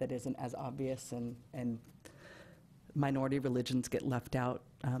that isn't as obvious, and minority religions get left out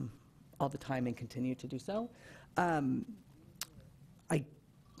all the time and continue to do so.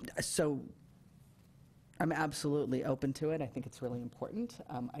 So I'm absolutely open to it. I think it's really important.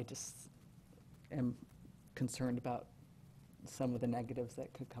 I just am concerned about some of the negatives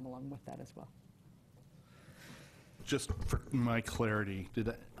that could come along with that as well. Just for my clarity,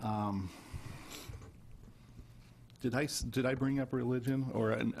 did I bring up religion,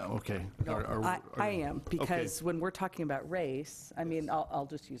 or okay? I am, because okay. when we're talking about race, I mean, I'll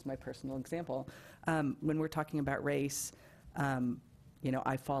just use my personal example. When we're talking about race, you know,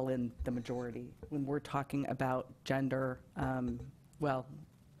 I fall in the majority. When we're talking about gender, well,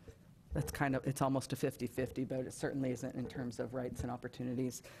 that's kind of, it's almost a 50-50, but it certainly isn't in terms of rights and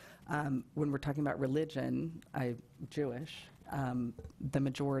opportunities. When we're talking about religion, I'm Jewish. The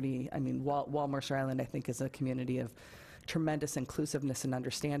majority, I mean, while Mercer Island, I think, is a community of tremendous inclusiveness and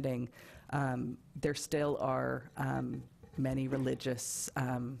understanding, there still are many religious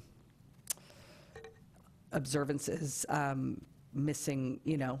observances missing,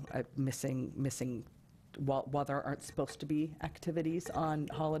 you know, missing while there aren't supposed to be activities on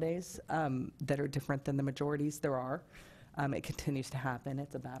holidays that are different than the majorities, there are. It continues to happen.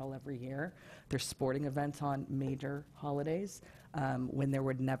 It's a battle every year. There's sporting events on major holidays when there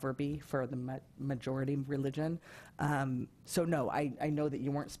would never be for the majority religion. So no, I know that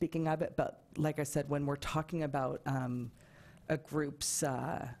you weren't speaking of it, but like I said, when we're talking about a group's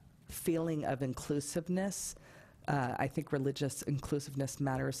feeling of inclusiveness, I think religious inclusiveness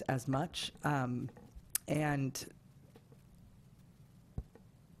matters as much. And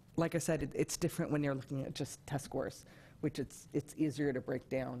like I said, it's different when you're looking at just test scores, which it's easier to break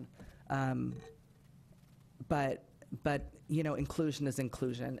down. But you know, inclusion is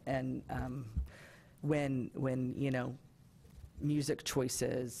inclusion, and when you know, music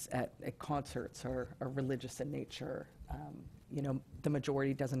choices at concerts are religious in nature, you know, the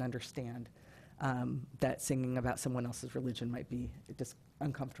majority doesn't understand that singing about someone else's religion might be just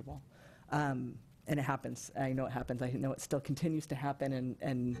uncomfortable. And it happens. I know it happens. I know it still continues to happen,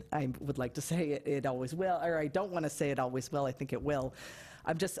 and I would like to say it always will, or I don't want to say it always will. I think it will.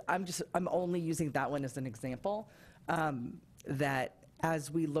 I'm only using that one as an example, that as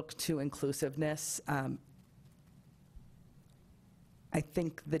we look to inclusiveness, I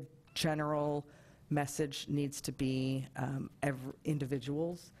think the general message needs to be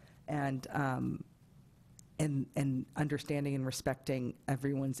individuals and understanding and respecting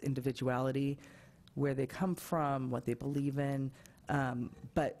everyone's individuality, where they come from, what they believe in,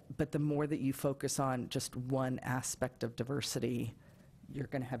 but the more that you focus on just one aspect of diversity, you're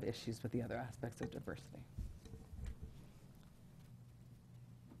going to have issues with the other aspects of diversity.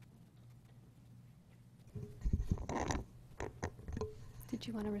 Did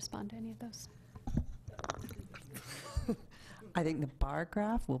you want to respond to any of those? I think the bar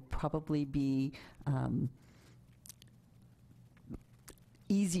graph will probably be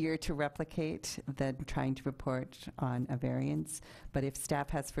easier to replicate than trying to report on a variance. But if staff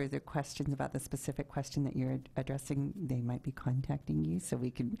has further questions about the specific question that you're addressing, they might be contacting you, so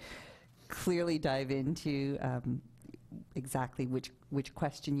we can clearly dive into exactly which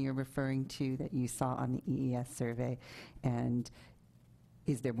question you're referring to that you saw on the EES survey, and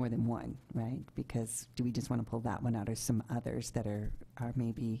is there more than one, right? Because do we just want to pull that one out, or some others that are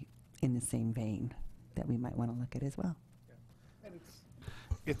maybe in the same vein that we might want to look at as well?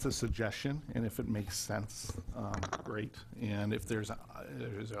 It's a suggestion, and if it makes sense, great. And if there's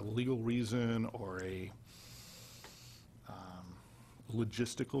a legal reason or a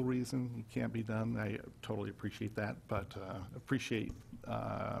logistical reason it can't be done, I totally appreciate that, but appreciate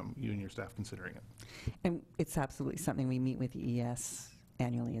you and your staff considering it. And it's absolutely something we meet with EES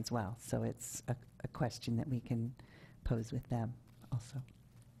annually as well, so it's a question that we can pose with them also.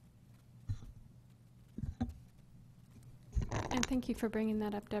 And thank you for bringing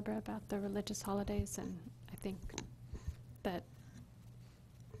that up, Deborah, about the religious holidays. And I think that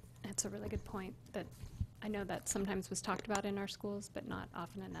it's a really good point, that I know that sometimes was talked about in our schools, but not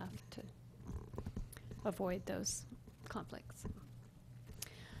often enough to avoid those conflicts.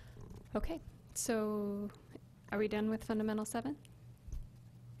 Okay, so are we done with Fundamental 7?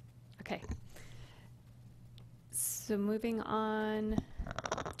 Okay. So moving on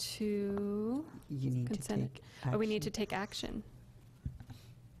to you need consent. to take action. Oh, we need to take action.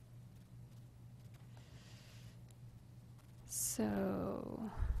 So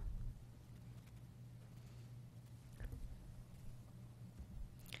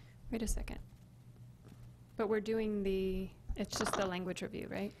wait a second. But we're doing it's just the language review,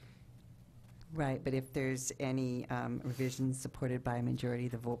 right? Right, but if there's any revisions supported by a majority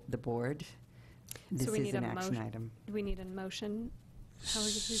of the board, this So we is need an a action motion. item. Do we need a motion? How are you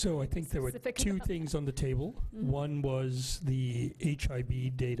So I think there were specific two about things on the table. Mhm. One was the HIB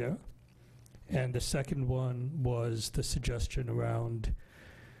data, and the second one was the suggestion around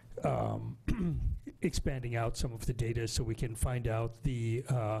expanding out some of the data so we can find out the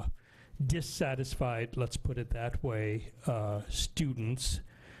dissatisfied, let's put it that way, students,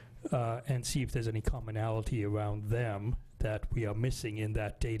 and see if there's any commonality around them that we are missing in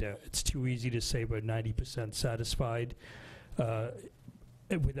that data. It's too easy to say we're 90% satisfied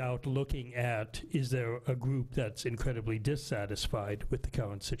without looking at, is there a group that's incredibly dissatisfied with the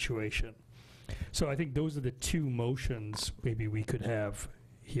current situation? So I think those are the two motions maybe we could have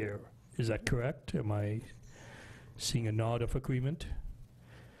here. Is that correct? Am I seeing a nod of agreement?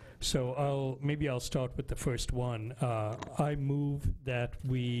 So maybe I'll start with the first one. I move that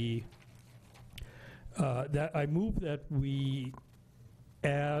we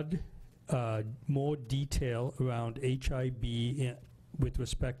add more detail around HIB with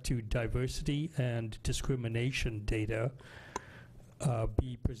respect to diversity and discrimination data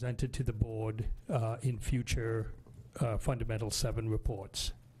be presented to the board in future Fundamental 7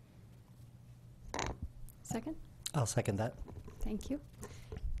 reports. Second? I'll second that. Thank you.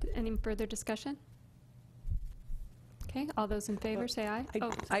 Any further discussion? Okay, all those in favor say aye.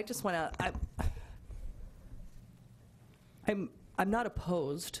 I just want to. I'm not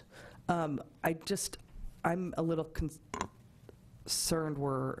opposed. I'm a little concerned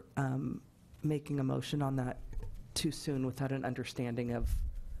we're making a motion on that too soon without an understanding of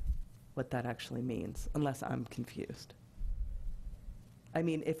what that actually means, unless I'm confused. I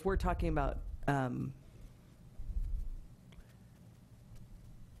mean, if we're talking about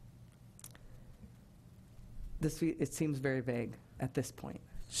it seems very vague at this point.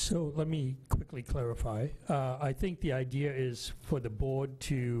 So let me quickly clarify. I think the idea is for the board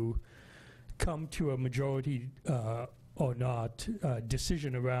to come to a majority or not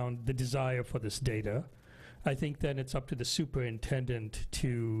decision around the desire for this data. I think then it's up to the superintendent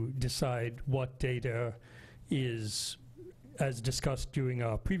to decide what data is, as discussed during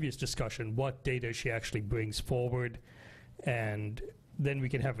our previous discussion, what data she actually brings forward, and then we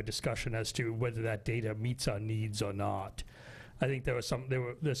can have a discussion as to whether that data meets our needs or not. I think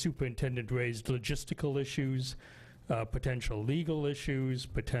the superintendent raised logistical issues, potential legal issues,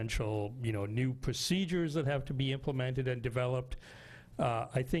 potential new procedures that have to be implemented and developed.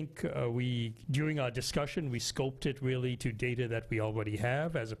 I think during our discussion, we scoped it really to data that we already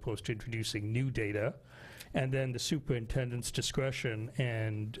have as opposed to introducing new data. And then the superintendent's discretion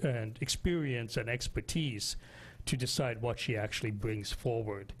and experience and expertise to decide what she actually brings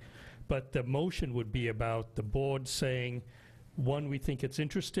forward. But the motion would be about the board saying, one, we think it's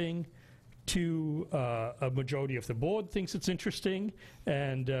interesting, two, a majority of the board thinks it's interesting,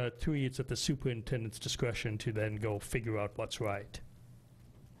 and three, it's at the superintendent's discretion to then go figure out what's right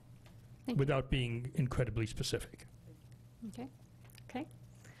without being incredibly specific. Okay. Okay.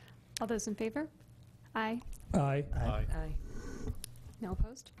 All those in favor? Aye. Aye. Aye. No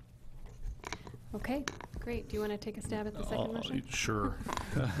opposed? Okay, great. Do you want to take a stab at the second motion? Sure.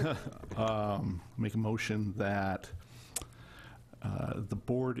 Make a motion that the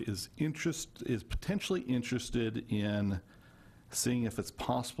board is potentially interested in seeing if it's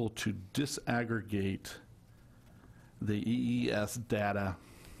possible to disaggregate the EES data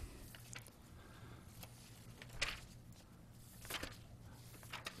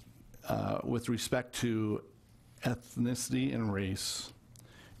with respect to ethnicity and race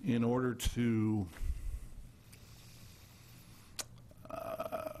in order to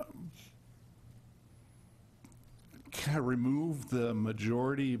kind of remove the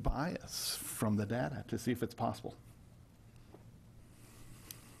majority bias from the data to see if it's possible.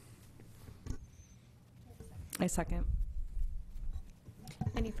 I second.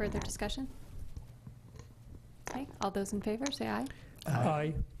 Any further discussion? Okay, all those in favor say aye.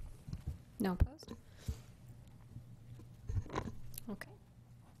 Aye. No opposed? Okay.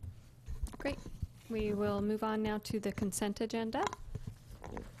 Great. We will move on now to the consent agenda.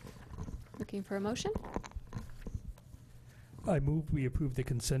 Looking for a motion? I move we approve the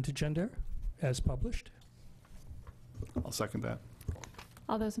consent agenda as published. I'll second that.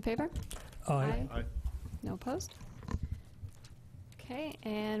 All those in favor? Aye. Aye. No opposed? Okay,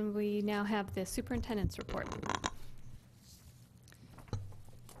 and we now have the superintendent's report.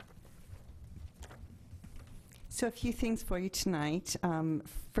 So a few things for you tonight.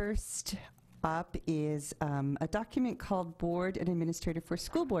 First, up is a document called Board and Administrator for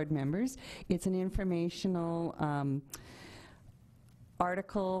School Board Members. It's an informational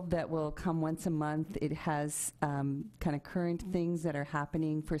article that will come once a month. It has kind of current things that are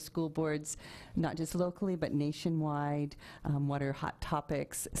happening for school boards, not just locally, but nationwide. What are hot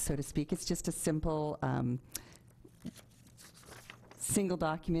topics, so to speak. It's just a simple single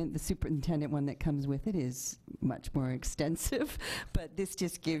document. The superintendent one that comes with it is much more extensive, but this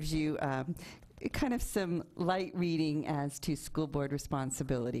just gives you kind of some light reading as to school board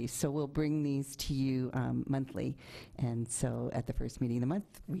responsibilities. So we'll bring these to you monthly, and so at the first meeting of the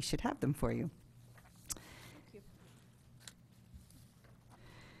month, we should have them for you.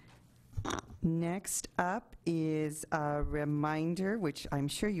 Next up is a reminder, which I'm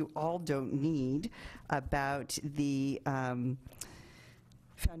sure you all don't need, about the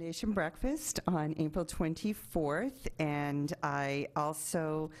Foundation Breakfast on April 24th, and I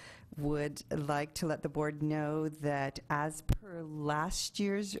also would like to let the board know that as per last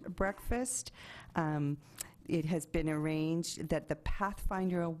year's breakfast, it has been arranged that the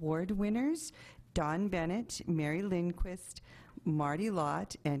Pathfinder Award winners, Dawn Bennett, Mary Lindquist, Marty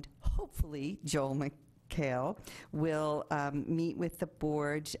Lott, and hopefully Joel McHale will meet with the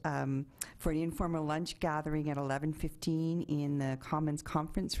board for an informal lunch gathering at 11:15 in the Commons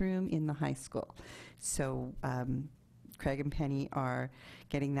Conference Room in the high school. So Craig and Penny are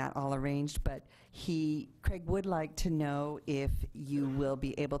getting that all arranged, but Craig would like to know if you will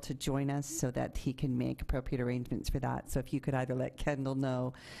be able to join us so that he can make appropriate arrangements for that. So if you could either let Kendall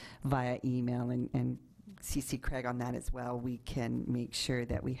know via email and CC Craig on that as well, we can make sure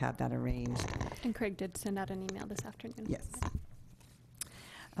that we have that arranged. And Craig did send out an email this afternoon. Yes.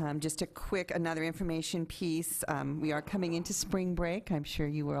 Just a quick another information piece. We are coming into spring break. I'm sure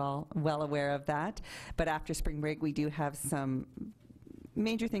you were all well aware of that. But after spring break, we do have some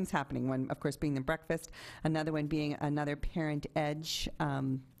major things happening. One, of course, being the breakfast. Another one being another Parent Edge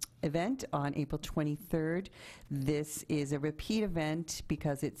event on April 23rd. This is a repeat event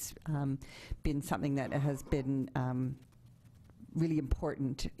because it's been something that has been really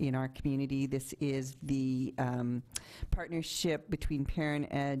important in our community. This is the partnership between Parent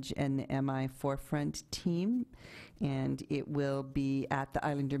Edge and the MI Forefront team, and it will be at the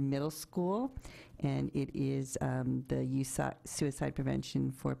Islander Middle School, and it is the suicide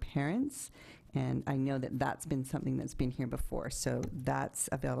prevention for parents. And I know that that's been something that's been here before, so that's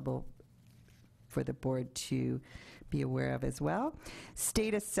available for the board to be aware of as well.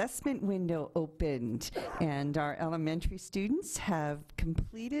 State assessment window opened, and our elementary students have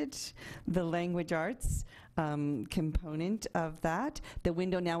completed the language arts component of that. The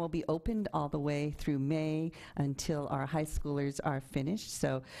window now will be opened all the way through May until our high schoolers are finished.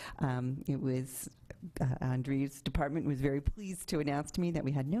 So it was Andre's department was very pleased to announce to me that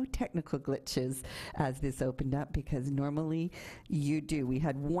we had no technical glitches as this opened up, because normally you do. We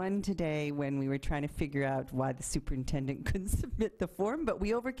had one today when we were trying to figure out why the superintendent couldn't submit the form, but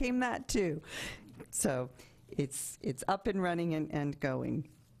we overcame that too. So it's up and running and going.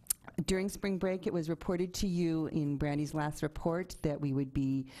 During spring break, it was reported to you in Brandy's last report that we would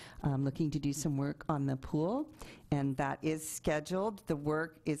be looking to do some work on the pool, and that is scheduled. The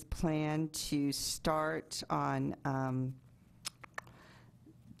work is planned to start on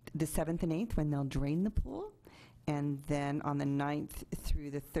the 7th and 8th when they'll drain the pool. And then on the 9th through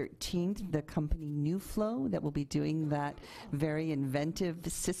the 13th, the company New Flow that will be doing that very inventive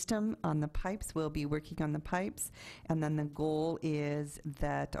system on the pipes will be working on the pipes. And then the goal is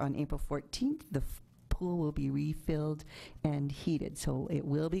that on April 14th, the pool will be refilled and heated. So it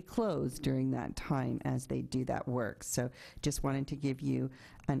will be closed during that time as they do that work. So just wanted to give you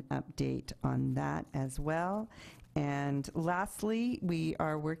an update on that as well. And lastly, we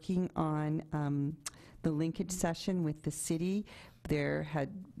are working on the linkage session with the city.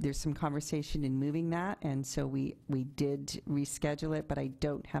 There's some conversation in moving that, and so we did reschedule it, but I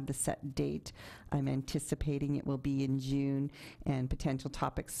don't have the set date. I'm anticipating it will be in June, and potential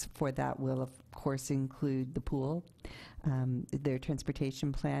topics for that will, of course, include the pool, their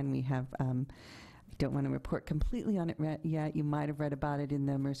transportation plan. We have I don't want to report completely on it yet. You might have read about it in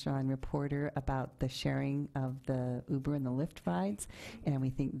the Mercer Island Reporter about the sharing of the Uber and the Lyft rides, and we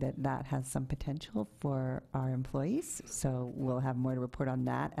think that that has some potential for our employees. So we'll have more to report on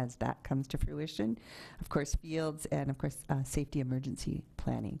that as that comes to fruition. Of course, fields and, of course, safety emergency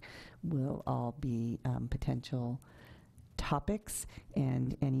planning will all be potential topics,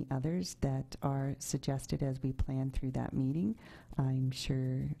 and any others that are suggested as we plan through that meeting. I'm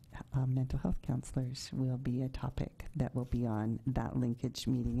sure mental health counselors will be a topic that will be on that linkage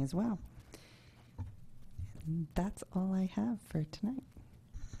meeting as well. And that's all I have for tonight.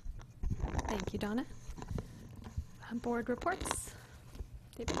 Thank you, Donna. Board reports.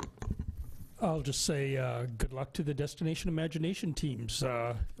 David? I'll just say good luck to the Destination Imagination teams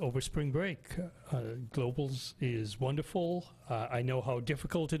over spring break. Globals is wonderful. I know how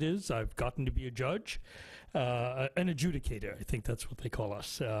difficult it is. I've gotten to be a judge, an adjudicator. I think that's what they call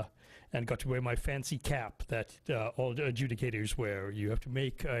us. And got to wear my fancy cap that all adjudicators wear. You have to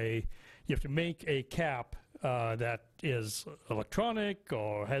make a cap that is electronic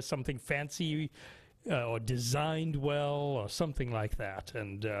or has something fancy or designed well or something like that.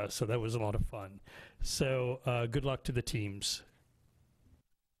 And so that was a lot of fun. So good luck to the teams.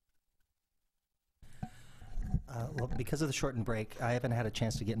 Well, because of the shortened break, I haven't had a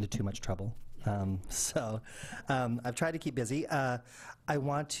chance to get into too much trouble. So I've tried to keep busy. I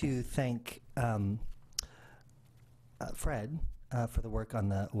want to thank Fred for the work on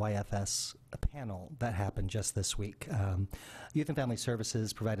the YFS panel that happened just this week. Youth and Family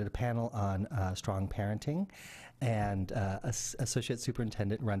Services provided a panel on strong parenting, and Associate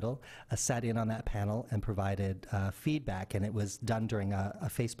Superintendent Rundle sat in on that panel and provided feedback, and it was done during a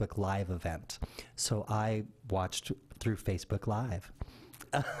Facebook Live event. So I watched through Facebook Live.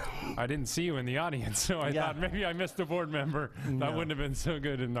 I didn't see you in the audience, so I thought maybe I missed a board member. No. That wouldn't have been so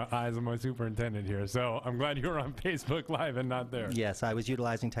good in the eyes of my superintendent here. So I'm glad you were on Facebook Live and not there. Yes, I was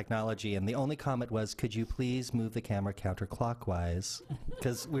utilizing technology, and the only comment was, could you please move the camera counterclockwise?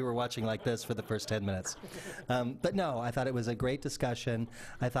 Because we were watching like this for the first 10 minutes. But no, I thought it was a great discussion.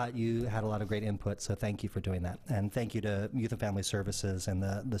 I thought you had a lot of great input, so thank you for doing that. And thank you to Youth and Family Services and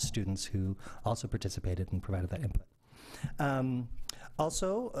the students who also participated and provided that input.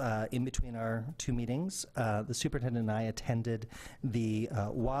 Also, in between our two meetings, the superintendent and I attended the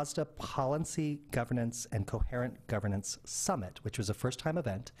WASDA Policy Governance and Coherent Governance Summit, which was a first-time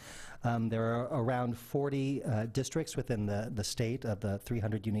event. There are around 40 districts within the state of the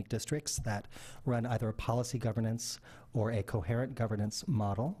 300 unique districts that run either a policy governance or a coherent governance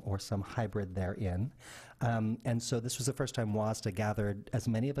model or some hybrid therein. And so this was the first time WASDA gathered as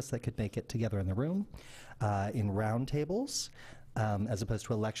many of us that could make it together in the room in round tables. As opposed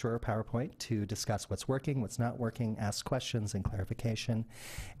to a lecture or PowerPoint, to discuss what's working, what's not working, ask questions and clarification,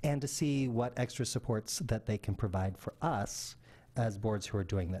 and to see what extra supports that they can provide for us as boards who are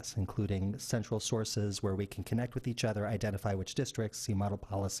doing this, including central sources where we can connect with each other, identify which districts, see model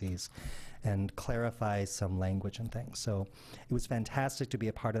policies, and clarify some language and things. So it was fantastic to be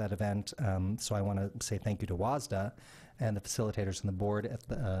a part of that event. So I want to say thank you to WASDA and the facilitators and the board at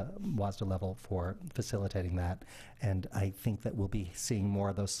the WASDA level for facilitating that. And I think that we'll be seeing more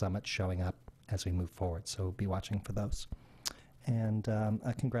of those summits showing up as we move forward. So be watching for those. And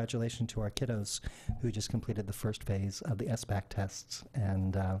a congratulations to our kiddos who just completed the first phase of the SBAC tests.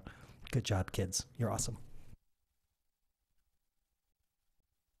 And good job, kids. You're awesome.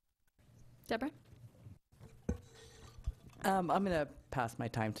 Deborah? I'm going to pass my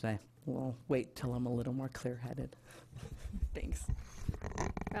time today. We'll wait till I'm a little more clear-headed. Thanks.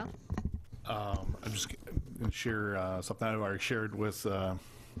 Well? I'm just going to share something I've already shared with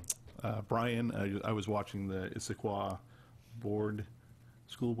Brian. I was watching the Issaquah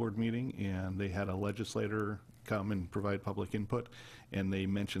school board meeting, and they had a legislator come and provide public input, and they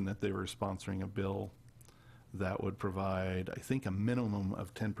mentioned that they were sponsoring a bill that would provide, I think, a minimum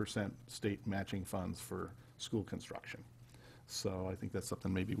of 10% state matching funds for school construction. So I think that's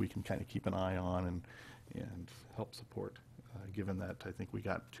something maybe we can kind of keep an eye on and help support, given that I think we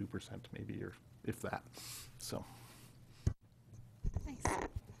got 2% maybe, or if that. So. Nice.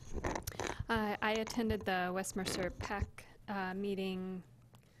 I attended the West Mercer PAC meeting,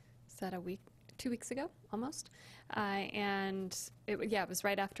 is that 2 weeks ago, almost? And it was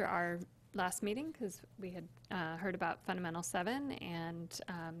right after our last meeting, because we had heard about Fundamental 7, and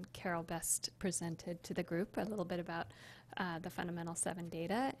Carol Best presented to the group a little bit about the Fundamental 7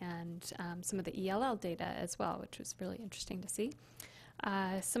 data and some of the ELL data as well, which was really interesting to see.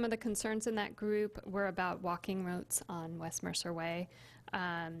 Some of the concerns in that group were about walking routes on West Mercer Way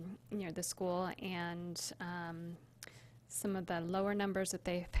near the school, and some of the lower numbers that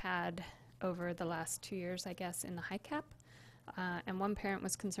they've had over the last 2 years, I guess, in the high cap. And one parent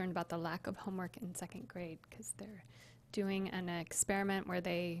was concerned about the lack of homework in second grade, because they're doing an experiment where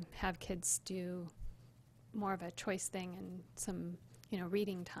they have kids do more of a choice thing and some,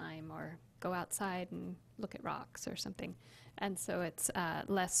 reading time, or go outside and look at rocks or something. And so it's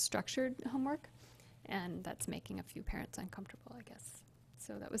less structured homework, and that's making a few parents uncomfortable, I guess.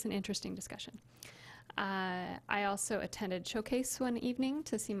 So that was an interesting discussion. I also attended Showcase one evening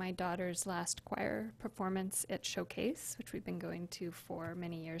to see my daughter's last choir performance at Showcase, which we've been going to for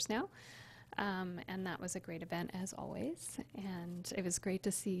many years now. And that was a great event, as always. And it was great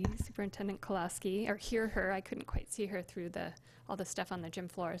to see Superintendent Kolaski, or hear her. I couldn't quite see her through all the stuff on the gym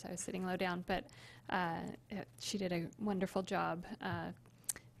floor as I was sitting low down, but she did a wonderful job kind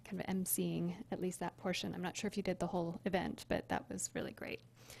of emceeing at least that portion. I'm not sure if you did the whole event, but that was really great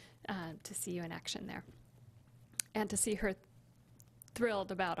to see you in action there. And to see her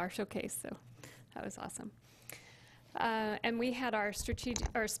thrilled about our showcase, so that was awesome. And we had our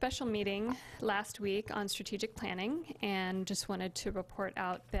special meeting last week on strategic planning, and just wanted to report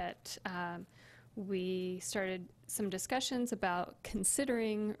out that we started some discussions about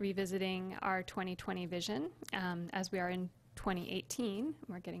considering revisiting our 2020 vision as we are in 2018.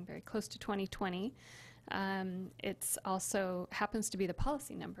 We're getting very close to 2020. It's also happens to be the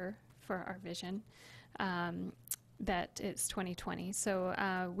policy number for our vision. That it's 2020.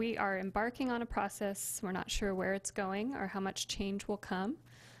 So we are embarking on a process. We're not sure where it's going or how much change will come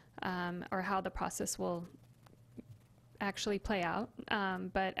or how the process will actually play out.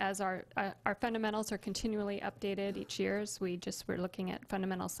 But as our fundamentals are continually updated each year, as we're looking at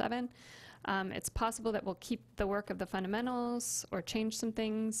Fundamental 7, it's possible that we'll keep the work of the fundamentals or change some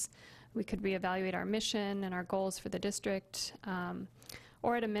things. We could reevaluate our mission and our goals for the district.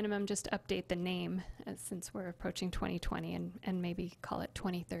 Or at a minimum, just update the name since we're approaching 2020 and maybe call it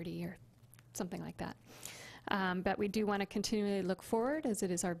 2030 or something like that. But we do want to continually look forward as it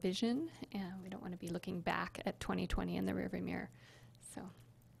is our vision, and we don't want to be looking back at 2020 in the rearview mirror. So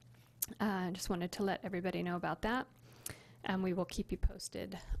I just wanted to let everybody know about that, and we will keep you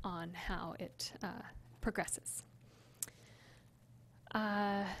posted on how it progresses.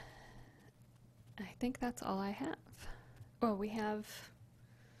 I think that's all I have. Oh, we have...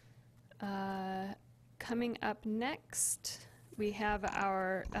 coming up next, we have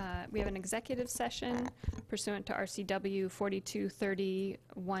an executive session pursuant to RCW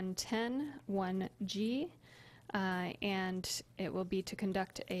 4230-110-1G, and it will be to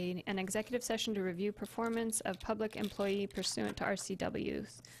conduct an executive session to review performance of public employee pursuant to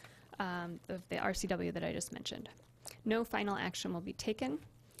RCWs, the RCW that I just mentioned. No final action will be taken.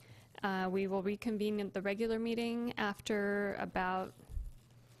 We will reconvene at the regular meeting after about,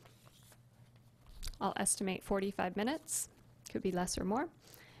 I'll estimate 45 minutes, could be less or more,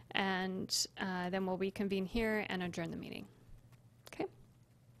 and then we'll reconvene here and adjourn the meeting. Okay?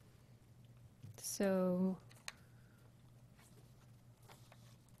 So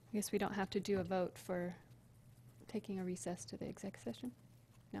I guess we don't have to do a vote for taking a recess to the exec session?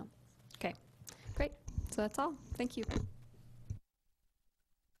 No? Okay, great. So that's all. Thank you.